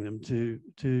following them to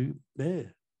bear.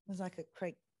 It was like a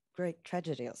Greek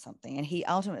tragedy or something. And he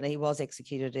ultimately was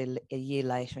executed a year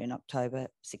later in October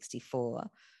 64.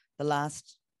 The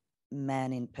last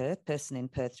person in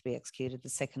Perth to be executed, the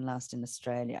second last in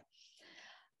Australia.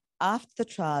 After the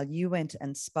trial, you went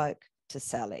and spoke to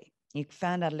Sally. You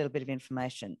found out a little bit of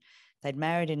information. They'd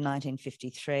married in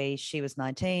 1953. She was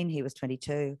 19, he was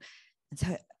 22. And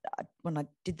so when I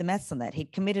did the maths on that,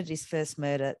 he'd committed his first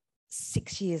murder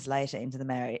 6 years later into the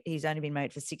marriage. He's only been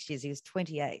married for 6 years. He was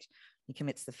 28. He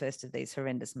commits the first of these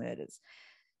horrendous murders.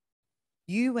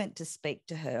 You went to speak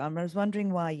to her. I was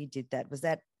wondering why you did that. Was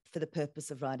that for the purpose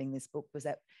of writing this book? Was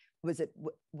it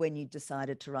when you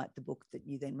decided to write the book that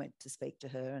you then went to speak to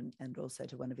her and also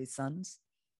to one of his sons?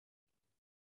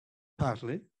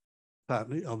 Partly,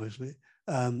 obviously.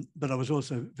 But I was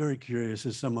also very curious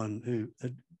as someone who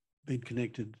had been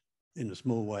connected in a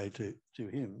small way to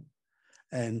him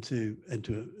and to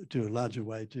a larger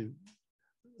way to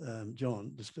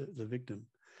John, the victim.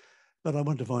 But I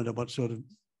wanted to find out what sort of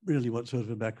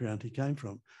a background he came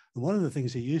from. And one of the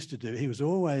things he used to do, he was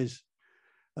always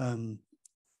a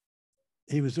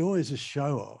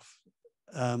show-off.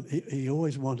 He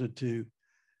always wanted to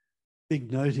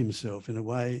big note himself in a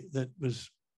way that was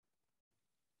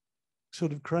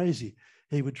sort of crazy.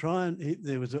 He would try and,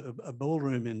 there was a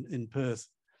ballroom in Perth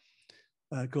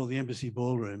called the Embassy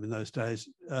Ballroom in those days,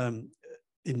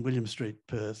 in William Street,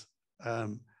 Perth,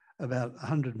 about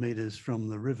 100 metres from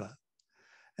the river.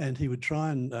 And he would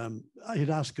try and, he'd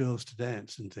ask girls to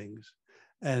dance and things,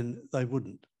 and they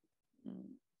wouldn't.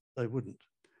 They wouldn't.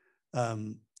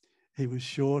 He was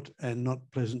short and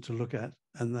not pleasant to look at,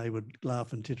 and they would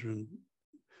laugh and titter and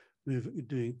move,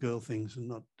 doing girl things and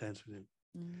not dance with him.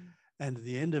 And at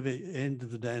the end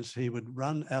of the dance, he would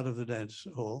run out of the dance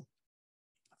hall,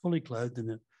 fully clothed in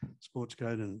a sports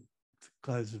coat and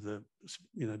clothes of the,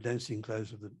 dancing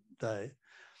clothes of the day,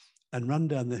 and run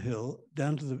down the hill,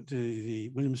 down to the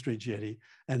William Street jetty,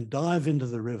 and dive into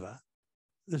the river.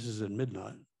 This is at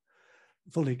midnight,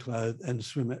 fully clothed, and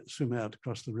swim out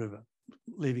across the river,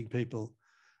 leaving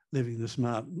the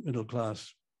smart middle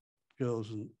class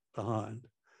girls behind,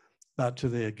 but to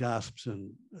their gasps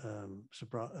and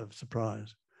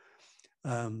surprise.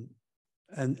 And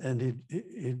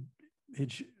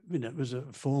it was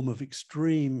a form of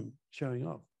extreme showing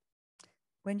off.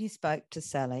 When you spoke to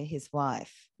Sally, his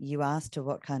wife, you asked her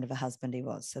what kind of a husband he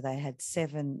was. So they had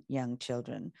 7 young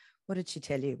children. What did she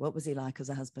tell you? What was he like as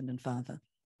a husband and father?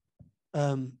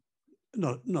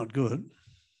 Not good.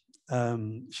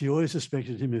 She always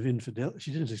suspected him of infidelity.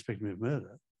 She didn't suspect him of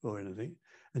murder or anything.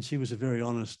 And she was a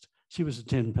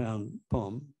 10-pound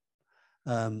pom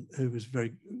who was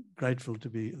very grateful to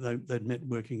be, they'd met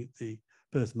working at the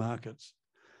Perth markets.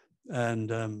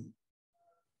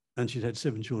 And she'd had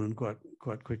 7 children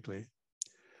quite quickly.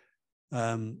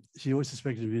 She always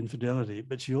suspected him of infidelity,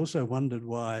 but she also wondered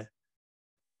why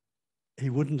he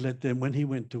wouldn't let them, when he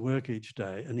went to work each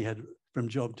day, and he had from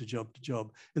job to job to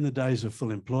job, in the days of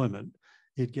full employment,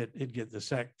 he'd get the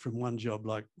sack from one job,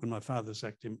 like when my father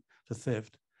sacked him for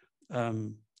theft.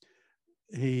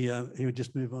 He would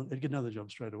just move on. He'd get another job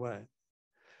straight away.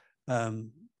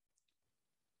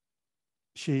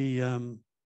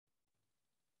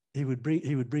 He would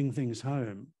bring things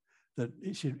home that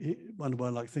he wondered why,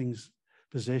 like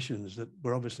possessions that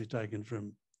were obviously taken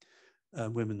from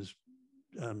women's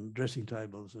dressing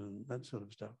tables and that sort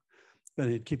of stuff, but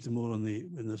he'd keep them all in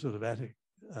the sort of attic.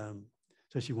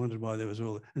 So she wondered why there was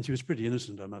all, and she was pretty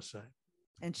innocent, I must say.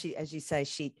 And she, as you say,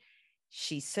 she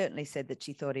certainly said that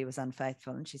she thought he was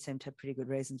unfaithful, and she seemed to have pretty good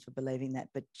reasons for believing that,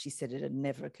 but she said it had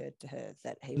never occurred to her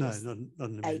that he was a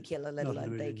killer, let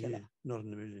alone the killer. Not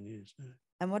in a million years, no.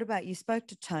 And what about, you spoke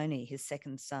to Tony, his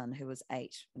second son, who was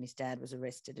 8 when his dad was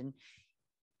arrested, and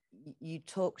you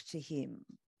talked to him.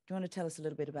 Do you want to tell us a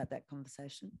little bit about that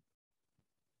conversation?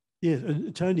 Yeah,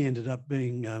 Tony ended up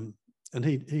being, and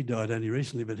he died only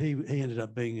recently, but he ended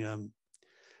up being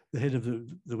the head of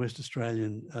the West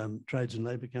Australian Trades and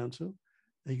Labour Council.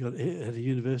 He had a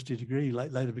university degree. He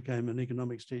later became an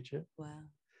economics teacher. Wow.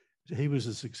 He was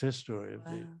a success story of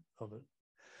it.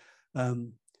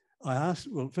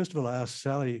 First of all, I asked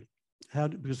Sally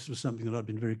because this was something that I'd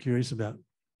been very curious about.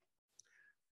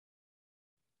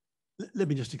 Let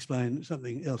me just explain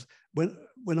something else.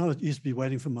 When I used to be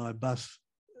waiting for my bus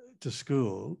to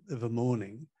school of a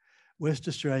morning, West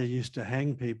Australia used to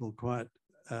hang people quite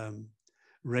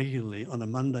regularly on a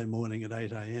Monday morning at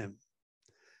 8 a.m.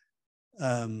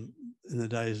 In the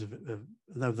days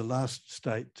they were the last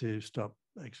state to stop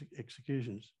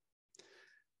executions.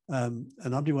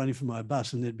 and I'd be waiting for my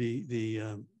bus, and there'd be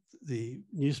the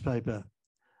newspaper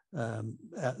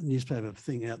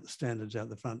thing out, the standards out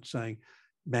the front saying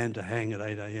man to hang at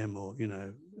 8 a.m. or,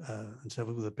 and so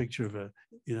with a picture of a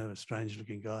strange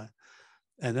looking guy.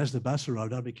 And as the bus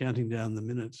arrived, I'd be counting down the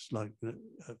minutes, like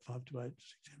 5 to 8,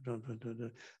 6,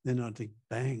 7, then I'd think,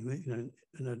 bang,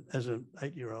 as an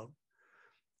 8-year-old,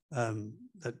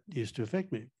 that used to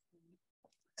affect me.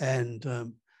 And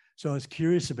so I was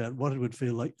curious about what it would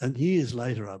feel like. And years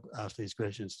later, I asked these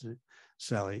questions to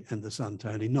Sally and the son,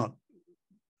 Tony, not,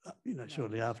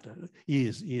 shortly after,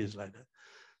 years later.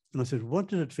 And I said, what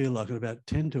did it feel like at about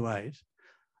 10 to 8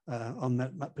 on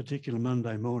that particular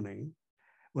Monday morning,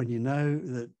 when you know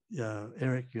that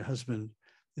Eric, your husband,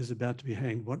 is about to be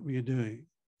hanged? What were you doing?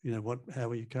 How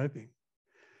were you coping?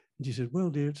 And she said, well,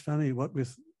 dear, it's funny,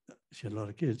 she had a lot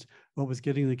of kids, what with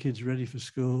getting the kids ready for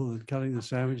school and cutting the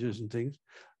sandwiches and things.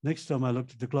 Next time I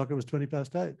looked at the clock, it was 20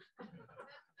 past 8.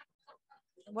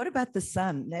 What about the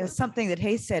son? There was something that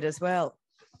he said as well.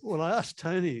 Well, I asked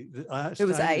Tony. It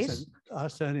was 8. I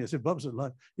asked Tony, I said, Bob's it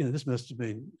like, this must have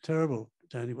been terrible,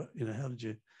 Tony. How did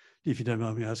you, if you don't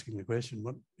mind me asking the question,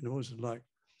 what was it like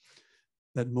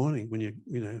that morning when you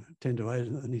 10 to 8?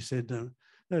 And he said, no,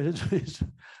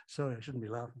 sorry, I shouldn't be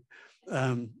laughing.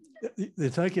 The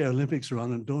Tokyo Olympics were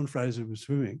on and Dawn Fraser was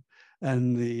swimming,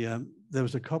 and there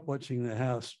was a cop watching the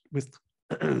house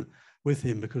with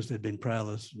him because there'd been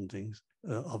prowlers and things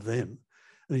of them.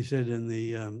 And he said, and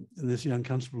this young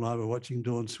constable and I were watching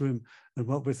Dawn swim, and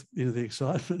what with the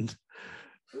excitement,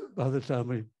 by the time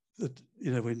we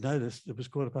noticed, it was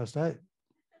 8:15.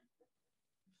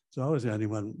 So I was the only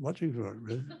one watching for it,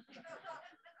 really.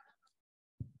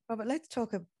 Robert, let's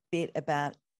talk a bit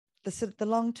about the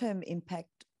long-term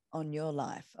impact on your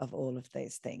life of all of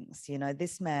these things.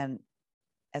 This man,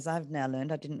 as I've now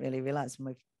learned, I didn't really realise, and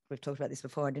we've talked about this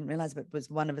before, I didn't realise, but was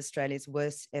one of Australia's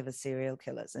worst ever serial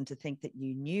killers. And to think that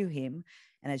you knew him,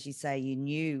 and as you say, you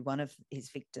knew one of his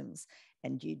victims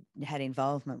and you had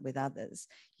involvement with others,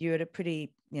 you're at a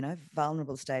pretty,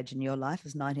 vulnerable stage in your life. It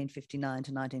was 1959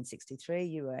 to 1963.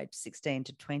 You were aged 16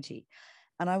 to 20.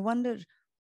 And I wondered,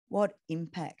 what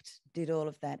impact did all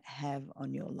of that have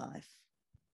on your life?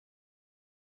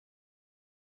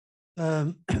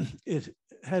 It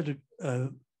had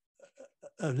an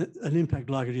impact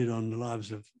like it did on the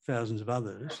lives of thousands of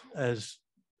others. As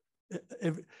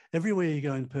everywhere you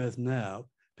go in Perth now,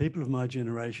 people of my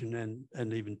generation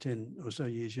and even 10 or so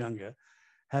years younger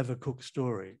have a Cooke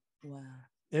story. Wow.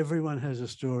 Everyone has a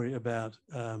story about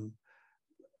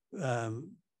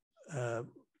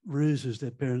ruses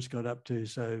their parents got up to,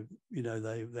 so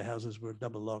their houses were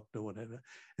double locked or whatever.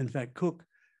 In fact, Cooke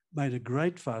made a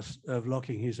great fuss of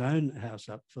locking his own house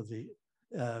up for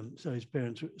so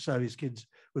his kids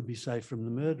would be safe from the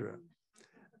murderer.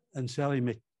 And Sally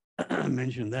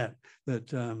mentioned that they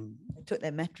took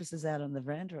their mattresses out on the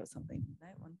veranda or something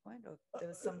at one point, or there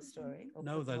was some story.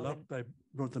 No, they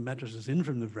brought the mattresses in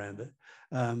from the veranda,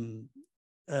 and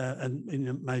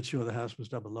made sure the house was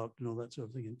double locked and all that sort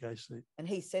of thing in case they. And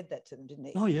he said that to them, didn't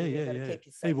he? Oh yeah.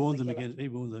 He warned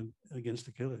them against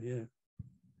the killer. Yeah.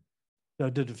 So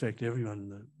it did affect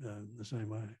everyone the same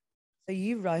way. So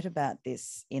you wrote about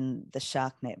this in The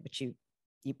Sharknet, which you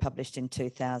published in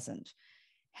 2000.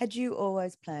 Had you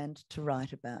always planned to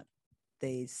write about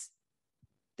these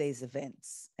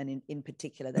events, and in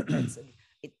particular that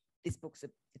this book's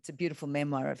it's a beautiful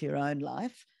memoir of your own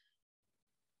life,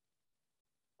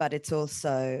 but it's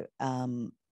also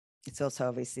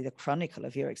obviously the chronicle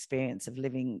of your experience of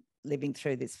living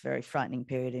through this very frightening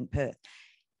period in Perth.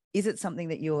 Is it something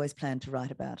that you always planned to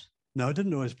write about? No, I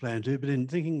didn't always plan to, but in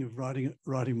thinking of writing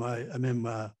a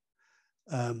memoir,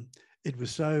 it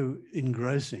was so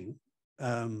engrossing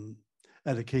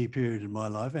at a key period in my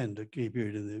life and a key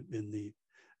period in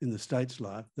the state's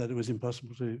life that it was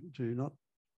impossible to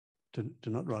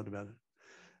not write about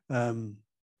it.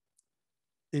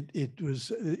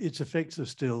 Its effects are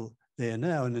still there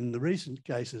now, and in the recent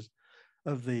cases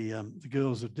of the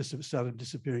girls that started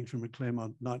disappearing from a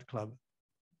Claremont nightclub.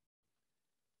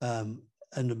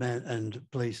 And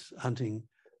police hunting,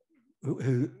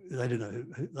 who they didn't know,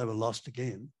 they were lost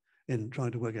again in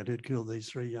trying to work out who'd killed these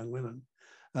 3 young women.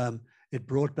 It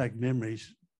brought back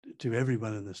memories to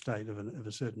everyone in the state of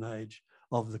a certain age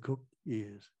of the Cooke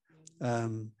years,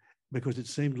 because it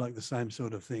seemed like the same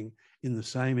sort of thing in the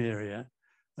same area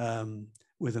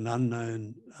with an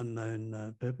unknown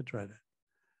perpetrator.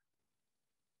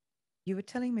 You were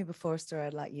telling me before a story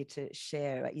I'd like you to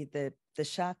share. The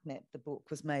Sharknet, the book,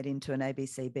 was made into an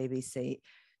BBC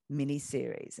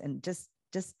miniseries, and just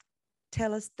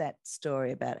tell us that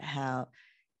story about how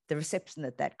the reception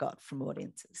that got from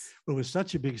audiences? Well, it was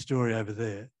such a big story over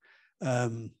there.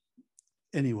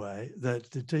 Anyway, that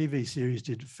the TV series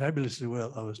did fabulously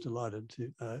well. I was delighted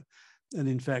to know. And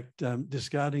in fact,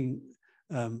 discarding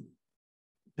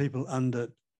people under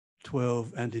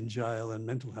 12 and in jail and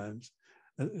mental homes,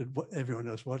 everyone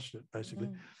else watched it, basically.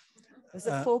 Was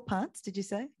it 4 parts, did you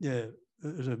say? Yeah,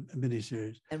 it was a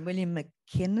mini-series. And William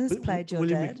McInnes played your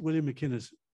dad? William McInnes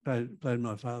played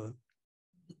my father.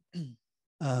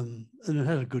 And it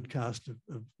had a good cast of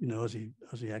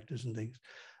Aussie actors and things.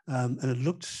 And it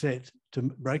looked set to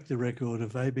break the record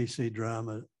of ABC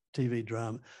drama, TV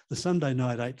drama, the Sunday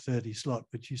night 8:30 slot,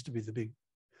 which used to be the big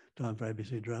time for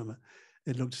ABC drama.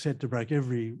 It looked set to break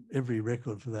every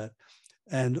record for that.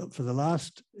 And for the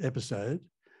last episode,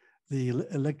 the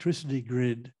electricity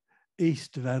grid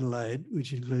east of Adelaide,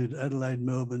 which included Adelaide,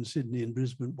 Melbourne, Sydney and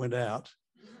Brisbane, went out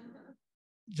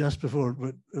just before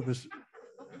it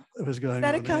was going on.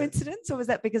 Was that a coincidence, or was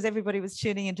that because everybody was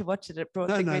tuning in to watch it? It brought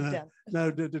the grid down? No,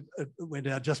 it went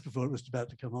out just before it was about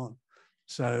to come on.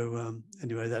 So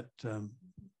anyway, that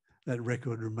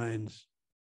record remains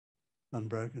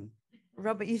unbroken.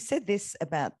 Robert, you said this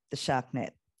about the shark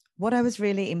net. What I was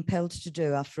really impelled to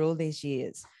do after all these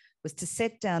years was to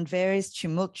set down various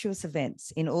tumultuous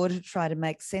events in order to try to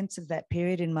make sense of that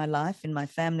period in my life, in my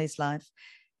family's life,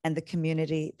 and the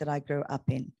community that I grew up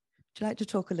in. Would you like to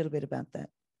talk a little bit about that?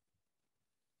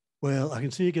 Well, I can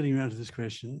see you getting around to this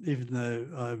question, even though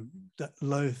I'm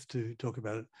loath to talk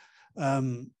about it.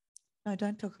 No,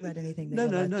 don't talk about anything. No.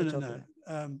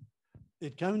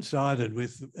 It coincided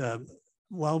with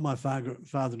while my father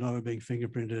and I were being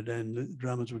fingerprinted and the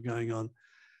dramas were going on.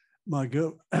 My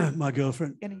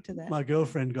girlfriend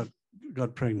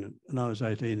got pregnant, and I was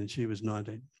 18 and she was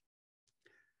 19.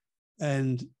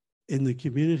 And in the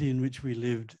community in which we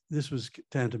lived, this was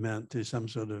tantamount to some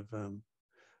sort of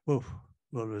it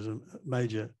was a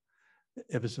major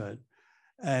episode.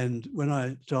 And when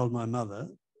I told my mother,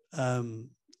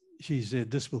 she said,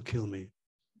 "This will kill me.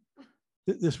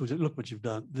 Look what you've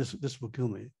done. This will kill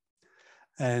me."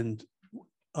 And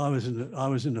I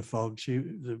was in a fog.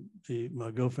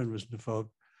 My girlfriend was in a fog,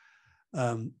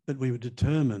 but we were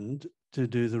determined to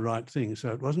do the right thing.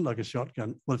 So it wasn't like a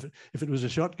shotgun. Well, if it was a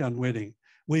shotgun wedding,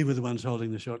 we were the ones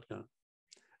holding the shotgun,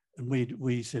 and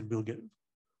we said we'll get.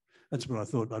 That's what I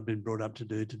thought I'd been brought up to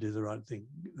do the right thing.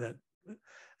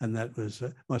 That was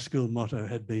my school motto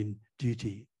had been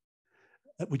duty,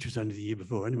 which was only the year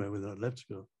before anyway when I left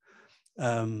school.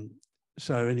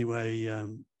 So anyway,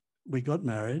 we got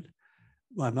married.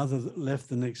 My mother left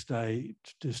the next day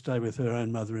to stay with her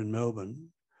own mother in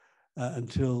Melbourne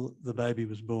until the baby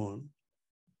was born.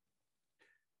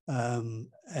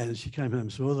 And she came home,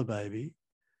 saw the baby,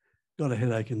 got a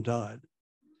headache and died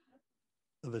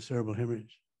of a cerebral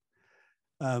hemorrhage.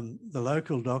 The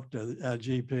local doctor, our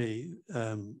GP,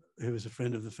 who was a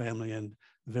friend of the family and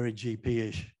a very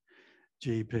GP-ish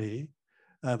GP,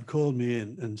 called me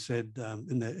in and said,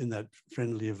 in that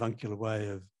friendly, avuncular way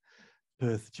of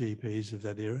Perth GPs of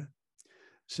that era,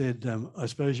 said, "I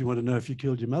suppose you want to know if you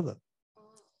killed your mother."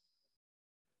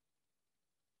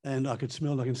 And I can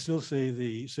still see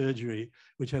the surgery,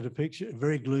 which had a picture, a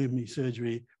very gloomy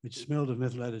surgery, which smelled of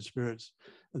methylated spirits,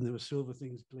 and there were silver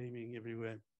things gleaming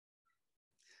everywhere.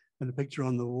 And a picture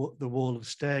on the wall of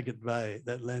Stag at Bay,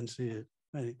 that Landseer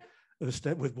painting, of a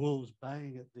stag with wolves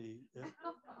baying at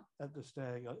the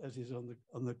stag as he's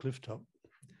on the cliff top.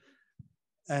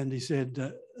 And he said,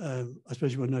 "I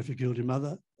suppose you want to know if you killed your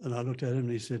mother?" And I looked at him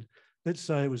and he said, "Let's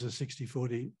say it was a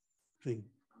 60-40 thing."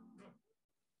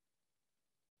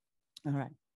 All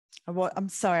right. I'm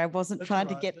sorry, I wasn't trying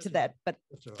to get to that, but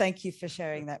thank you for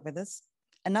sharing that with us.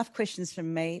 Enough questions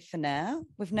from me for now.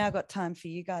 We've now got time for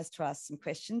you guys to ask some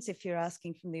questions. If you're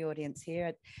asking from the audience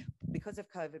here, because of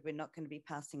COVID, we're not going to be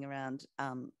passing around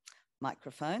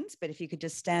microphones, but if you could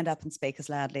just stand up and speak as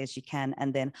loudly as you can,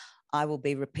 and then I will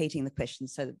be repeating the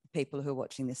questions so that the people who are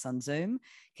watching this on Zoom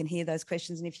can hear those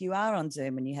questions. And if you are on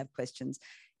Zoom and you have questions,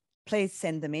 please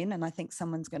send them in, and I think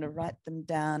someone's going to write them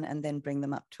down and then bring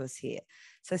them up to us here.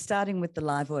 So starting with the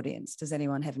live audience, does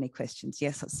anyone have any questions?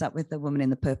 Yes, let's start with the woman in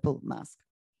the purple mask.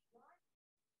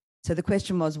 So the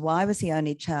question was, why was he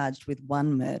only charged with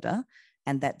one murder?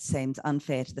 And that seems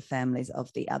unfair to the families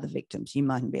of the other victims. You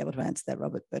mightn't be able to answer that,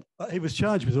 Robert, but... He was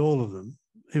charged with all of them.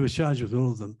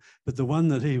 But the one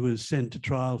that he was sent to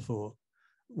trial for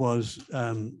was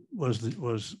the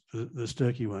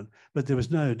Sturkey one. But there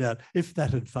was no doubt, if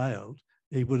that had failed,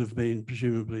 he would have been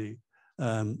presumably,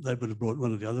 they would have brought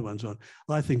one of the other ones on.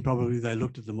 I think probably they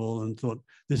looked at them all and thought,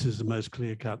 this is the most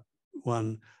clear-cut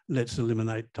one, let's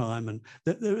eliminate time. And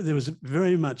there was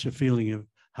very much a feeling of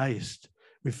haste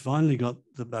we've finally got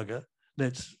the bugger.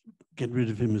 Let's get rid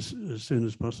of him as soon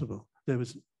as possible. There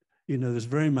was, there's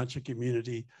very much a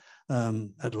community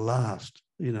at last,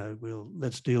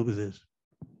 let's deal with this.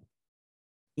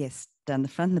 Yes, down the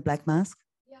front, the black mask.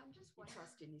 Yeah, I'm just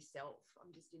trust in yourself.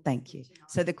 Thank you.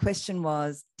 So the question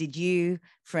was, did you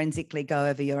forensically go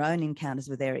over your own encounters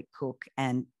with Eric Cooke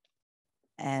and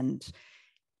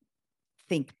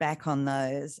think back on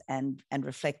those and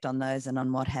reflect on those and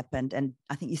on what happened? And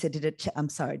I think you said, did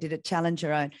it challenge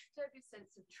your own? Disturb your sense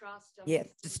of trust. Yeah,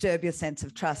 disturb your sense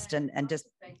of trust and just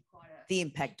the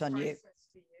impact on you.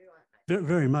 Very,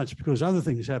 very much, because other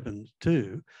things happened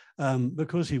too.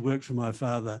 Because he worked for my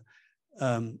father,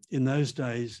 in those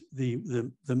days,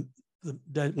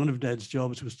 one of Dad's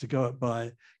jobs was to go up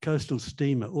by coastal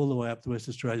steamer all the way up the West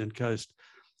Australian coast,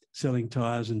 selling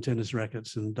tyres and tennis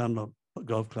rackets and Dunlop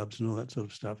golf clubs and all that sort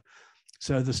of stuff.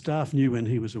 So the staff knew when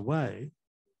he was away,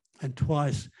 and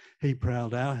twice he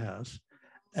prowled our house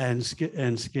and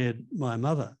scared my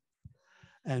mother.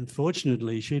 And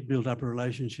fortunately, she'd built up a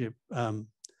relationship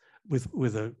with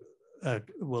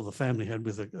the family had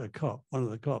with a cop, one of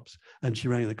the cops, and she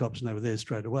rang the cops and they were there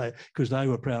straight away because they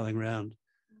were prowling around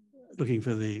looking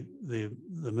for the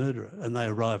murderer, and they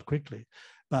arrived quickly.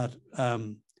 But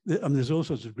there's all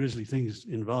sorts of grisly things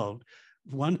involved.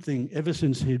 One thing, ever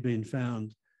since he'd been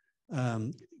found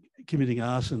committing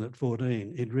arson at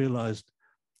 14, he'd realised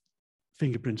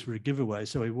fingerprints were a giveaway,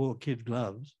 so he wore kid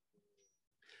gloves.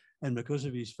 And because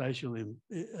of his facial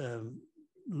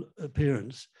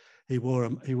appearance, he wore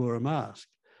a mask.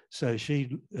 So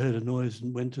she heard a noise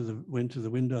and went to the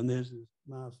window, and there's this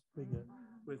masked figure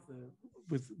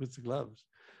with the gloves.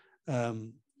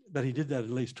 But he did that at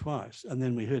least twice, and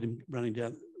then we heard him running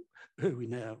down, who we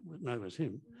now know as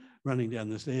him, running down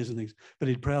the stairs and things. But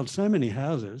he'd prowled so many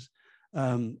houses.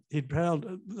 He'd prowled,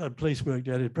 police worked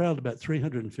out, he'd prowled about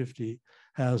 350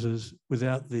 houses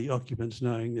without the occupants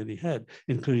knowing that he had,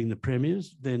 including the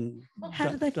premiers. Then how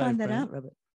did they find that out,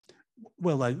 Robert?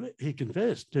 Well, he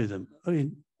confessed to them. I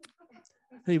mean,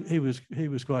 he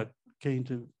was quite keen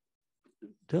to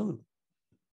tell them.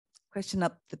 Question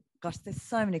up the, gosh, there's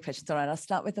so many questions. All right, I'll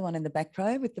start with the one in the back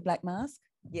row with the black mask.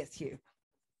 Yes, Hugh.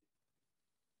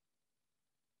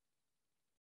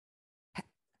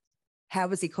 How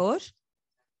was he caught?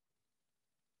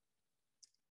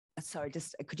 Sorry,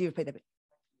 just could you repeat that bit?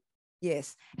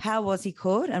 Yes. How was he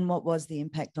caught, and what was the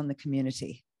impact on the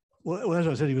community? Well, as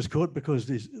I said, he was caught because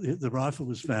the rifle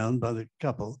was found by the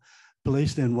couple.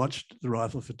 Police then watched the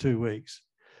rifle for 2 weeks,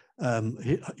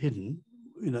 hidden.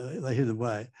 They hid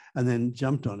away, and then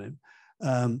jumped on him.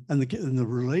 And the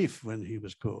relief when he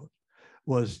was caught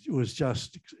was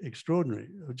just extraordinary,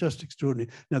 just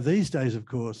extraordinary. Now, these days, of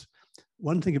course,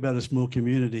 one thing about a small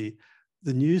community,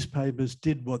 the newspapers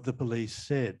did what the police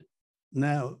said.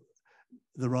 Now,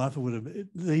 the rifle would have,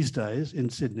 these days in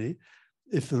Sydney,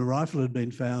 if the rifle had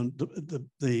been found,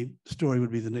 the story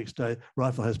would be the next day,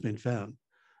 rifle has been found,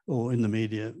 or in the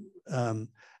media, and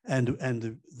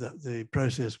the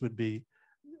process would be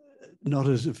not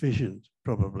as efficient,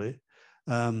 probably.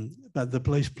 But the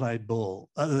police played ball.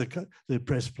 The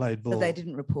press played ball. But they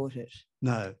didn't report it?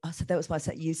 No. Oh, so that was why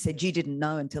you said you didn't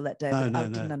know until that day. No, but no, I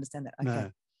didn't understand that. Okay.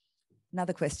 No.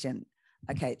 Another question.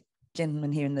 Okay,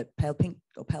 gentleman here in the pale pink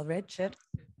or pale red shirt.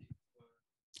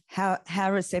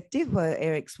 How receptive were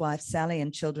Eric's wife, Sally,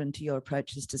 and children to your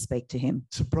approaches to speak to him?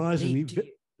 Surprisingly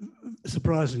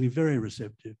very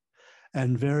receptive,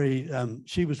 and very,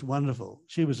 she was wonderful.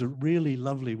 She was a really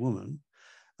lovely woman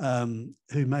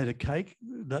who made a cake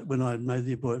when I made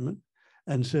the appointment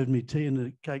and served me tea and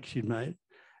a cake she'd made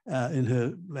in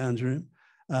her lounge room.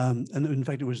 And in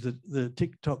fact, it was the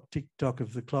tick-tock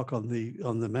of the clock on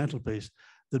the mantelpiece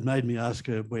that made me ask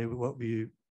her, what were you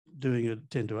doing at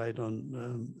 10 to 8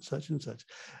 on such and such.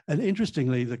 And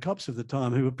interestingly, the cops of the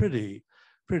time, who were pretty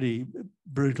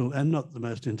brutal and not the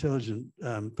most intelligent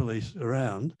police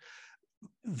around,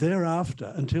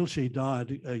 thereafter, until she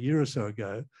died a year or so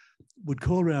ago, would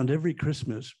call around every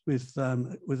Christmas with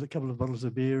a couple of bottles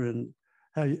of beer and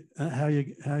how are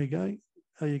you going?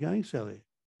 How are you going, Sally?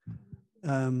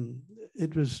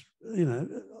 It was,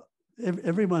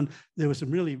 everyone, there was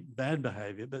some really bad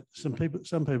behaviour, but some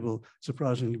people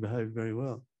surprisingly behaved very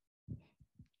well.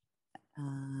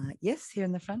 Yes, here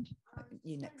in the front.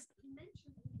 You next.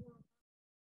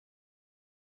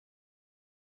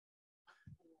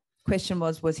 Question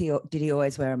was did he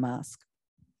always wear a mask?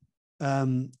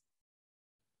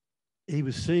 He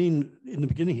was seen in the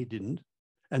beginning. He didn't,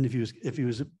 and if he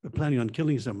was planning on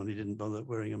killing someone, he didn't bother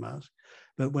wearing a mask.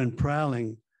 But when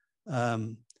prowling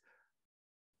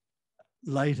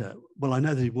later, well, I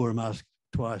know that he wore a mask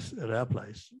twice at our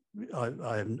place.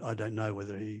 I don't know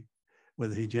whether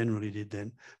he generally did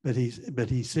then, but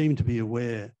he seemed to be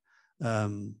aware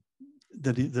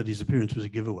that his appearance was a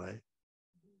giveaway,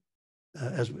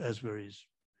 as were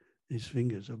his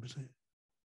fingers, obviously.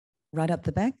 Right up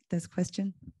the back, there's a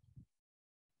question.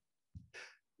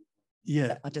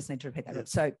 Yeah. I just need to repeat that. Yeah.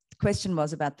 So the question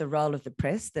was about the role of the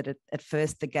press, that at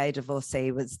first the gay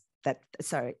divorcee was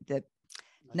the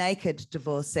naked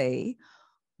divorcee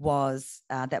was,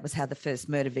 that was how the first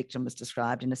murder victim was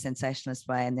described in a sensationalist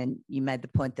way. And then you made the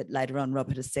point that later on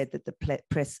Robert has said that the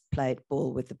press played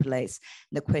ball with the police.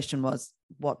 And the question was,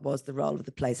 what was the role of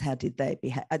the police? How did they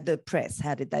behave? The press,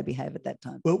 how did they behave at that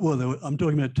time? Well, I'm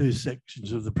talking about two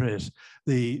sections of the press.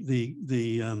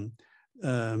 The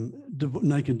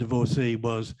naked divorcee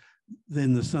was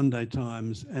then the Sunday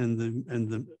Times and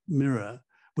the Mirror,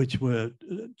 which were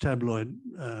tabloid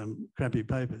crappy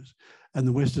papers, and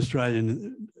the West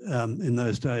Australian in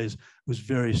those days was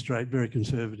very straight, very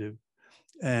conservative,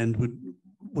 and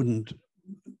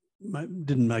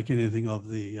didn't make anything of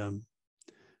the.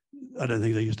 I don't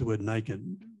think they used the word naked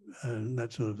and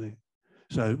that sort of thing.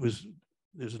 So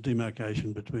there's a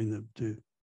demarcation between the two.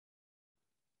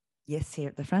 Yes, here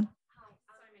at the front.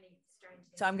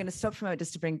 So I'm going to stop for a moment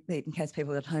just to bring, in case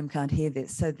people at home can't hear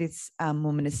this. So this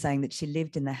woman is saying that she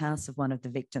lived in the house of one of the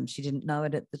victims. She didn't know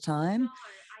it at the time.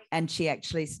 And she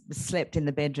actually slept in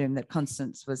the bedroom that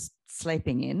Constance was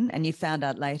sleeping in. And you found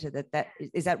out later that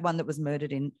is that one that was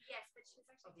murdered in? Yes, but she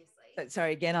was obviously.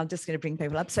 Sorry, again, I'm just going to bring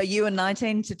people up. So you were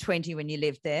 19 to 20 when you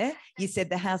lived there. You said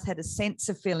the house had a sense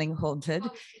of feeling haunted.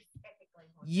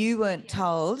 You weren't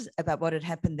told about what had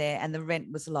happened there and the rent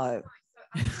was low.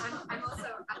 I'm a writer.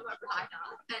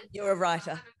 And You're a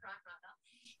writer. I'm a crime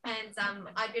writer. And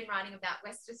I'd been writing about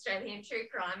West Australian true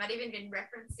crime. I'd even been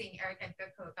referencing Eric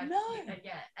Cooke. No.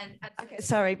 Yeah. Okay,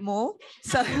 sorry, more.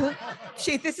 So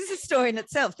this is a story in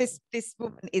itself. This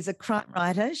woman is a crime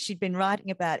writer. She'd been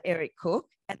writing about Eric Cooke.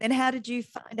 And then how did you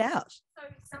find out? So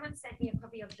someone sent me a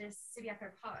copy of this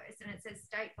Subiaco Post and it says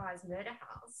State Buys Murder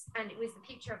House. And it was the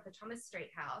picture of the Thomas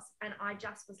Street house. And I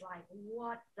just was like,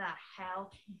 what the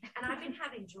hell? And I've been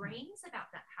having dreams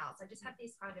about that house. I just had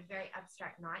these kind of very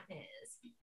abstract nightmares.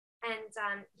 And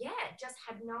just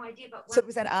had no idea. But so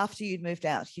was that after you'd moved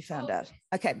out, you found out?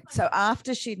 Okay, so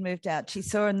after she'd moved out, she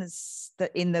saw in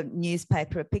the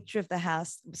newspaper a picture of the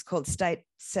house. It was called State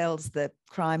Sells the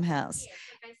Crime House. Yeah,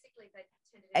 so basically they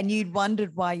turned it and into you'd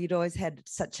wondered why you'd always had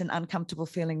such an uncomfortable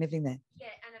feeling living there. Yeah,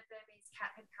 and a Burmese cat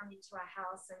had come into our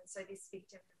house, and so this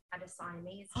victim had a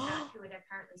Siamese cat who had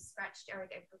apparently scratched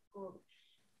Eric Cooke.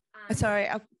 Sorry,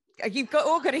 you've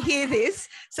all got to hear this.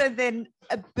 So then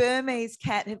a Burmese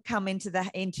cat had come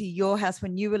into your house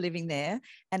when you were living there,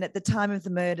 and at the time of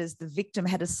the murders, the victim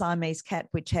had a Siamese cat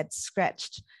which had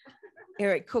scratched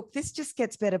Eric Cooke. This just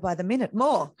gets better by the minute.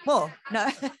 More. No.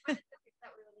 That we were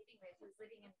living with was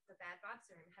living in the bad vibes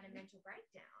room, had a mental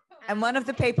breakdown. And one of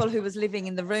the people who was living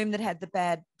in the room that had the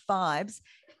bad vibes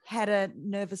had a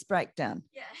nervous breakdown.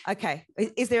 Yeah. Okay.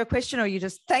 Is there a question, or you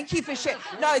just thank you for sharing?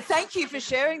 No, thank you for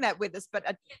sharing that with us. But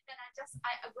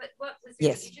what was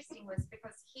really yes. interesting was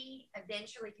because he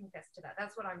eventually confessed to that.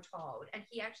 That's what I'm told, and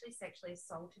he actually sexually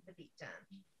assaulted the victim.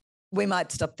 We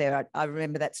might stop there. I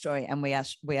remember that story, and we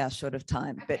are short of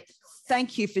time. Okay, but sure.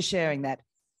 Thank you for sharing that.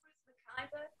 Ruth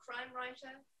McIver, crime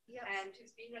writer, and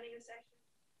who's been running a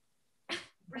section.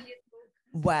 Brilliant book.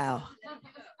 Wow.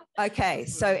 Okay,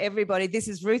 so everybody, this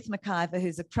is Ruth McIver,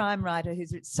 who's a crime writer.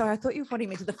 Sorry, I thought you were pointing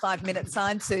me to the 5-minute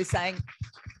sign, Sue, saying,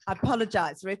 I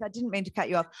apologise, Ruth. I didn't mean to cut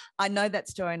you off. I know that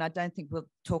story, and I don't think we'll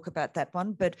talk about that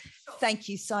one. But thank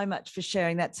you so much for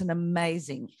sharing. That's an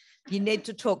amazing. You need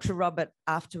to talk to Robert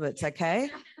afterwards, okay?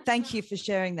 Thank you for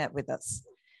sharing that with us.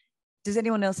 Does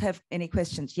anyone else have any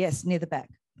questions? Yes, near the back.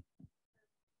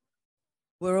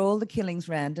 Were all the killings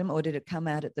random, or did it come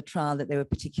out at the trial that there were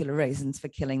particular reasons for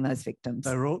killing those victims?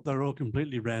 They're all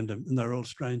completely random, and they're all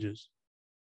strangers.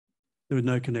 There was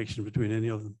no connection between any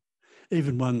of them.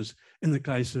 Even ones in the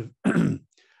case of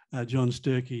John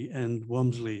Sturkey and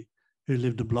Wamsley, who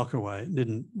lived a block away.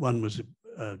 One was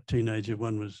a teenager,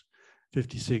 one was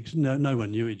 56. No one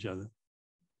knew each other.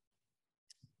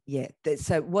 Yeah.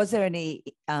 So was there any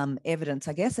evidence,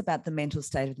 I guess, about the mental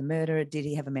state of the murderer? Did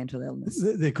he have a mental illness?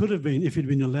 There could have been, if he'd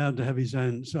been allowed to have his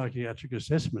own psychiatric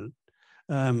assessment,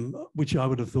 which I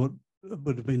would have thought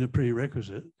would have been a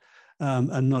prerequisite,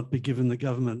 and not be given the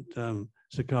government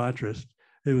psychiatrist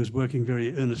who was working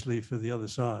very earnestly for the other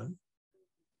side.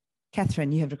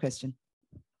 Catherine, you have a question.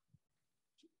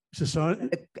 Society.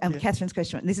 Catherine's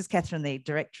question. This is Catherine, the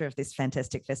director of this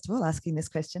fantastic festival, asking this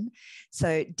question.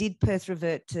 So did Perth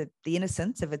revert to the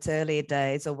innocence of its earlier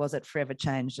days, or was it forever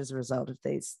changed as a result of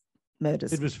these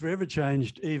murders? It was forever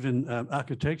changed, even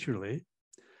architecturally,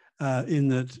 in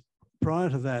that prior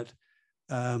to that,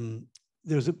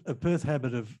 there was a Perth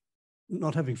habit of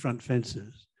not having front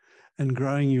fences and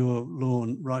growing your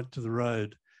lawn right to the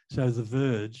road, so the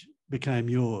verge became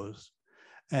yours.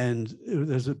 And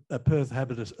there's a Perth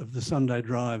habit of the Sunday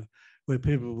drive, where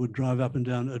people would drive up and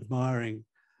down admiring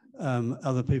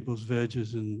other people's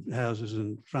verges and houses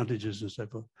and frontages and so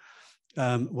forth,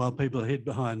 while people hid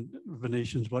behind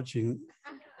Venetians watching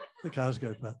the cars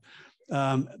go past.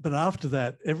 But after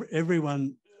that,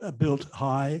 everyone built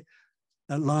high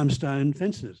limestone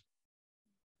fences.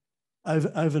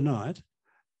 Overnight,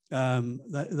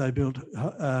 they built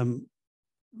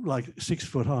like 6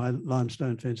 foot high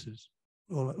limestone fences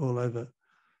all over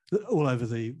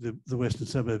the western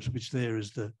suburbs, which there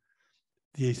is the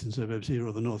eastern suburbs here,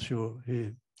 or the North Shore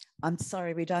here. I'm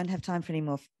sorry, we don't have time for any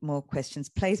more questions.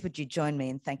 Please, would you join me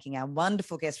in thanking our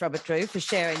wonderful guest, Robert Drewe, for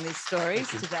sharing these stories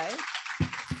today.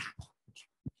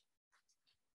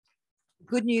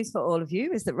 Good news for all of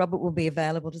you is that Robert will be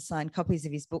available to sign copies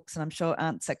of his books, and I'm sure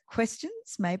answer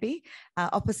questions, maybe,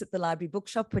 opposite the library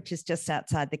bookshop, which is just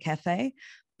outside the cafe.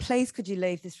 Please, could you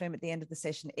leave this room at the end of the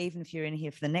session, even if you're in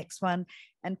here for the next one?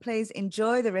 And please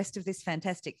enjoy the rest of this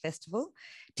fantastic festival.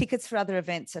 Tickets for other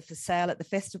events are for sale at the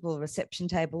festival reception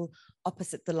table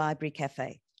opposite the library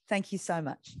cafe. Thank you so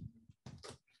much.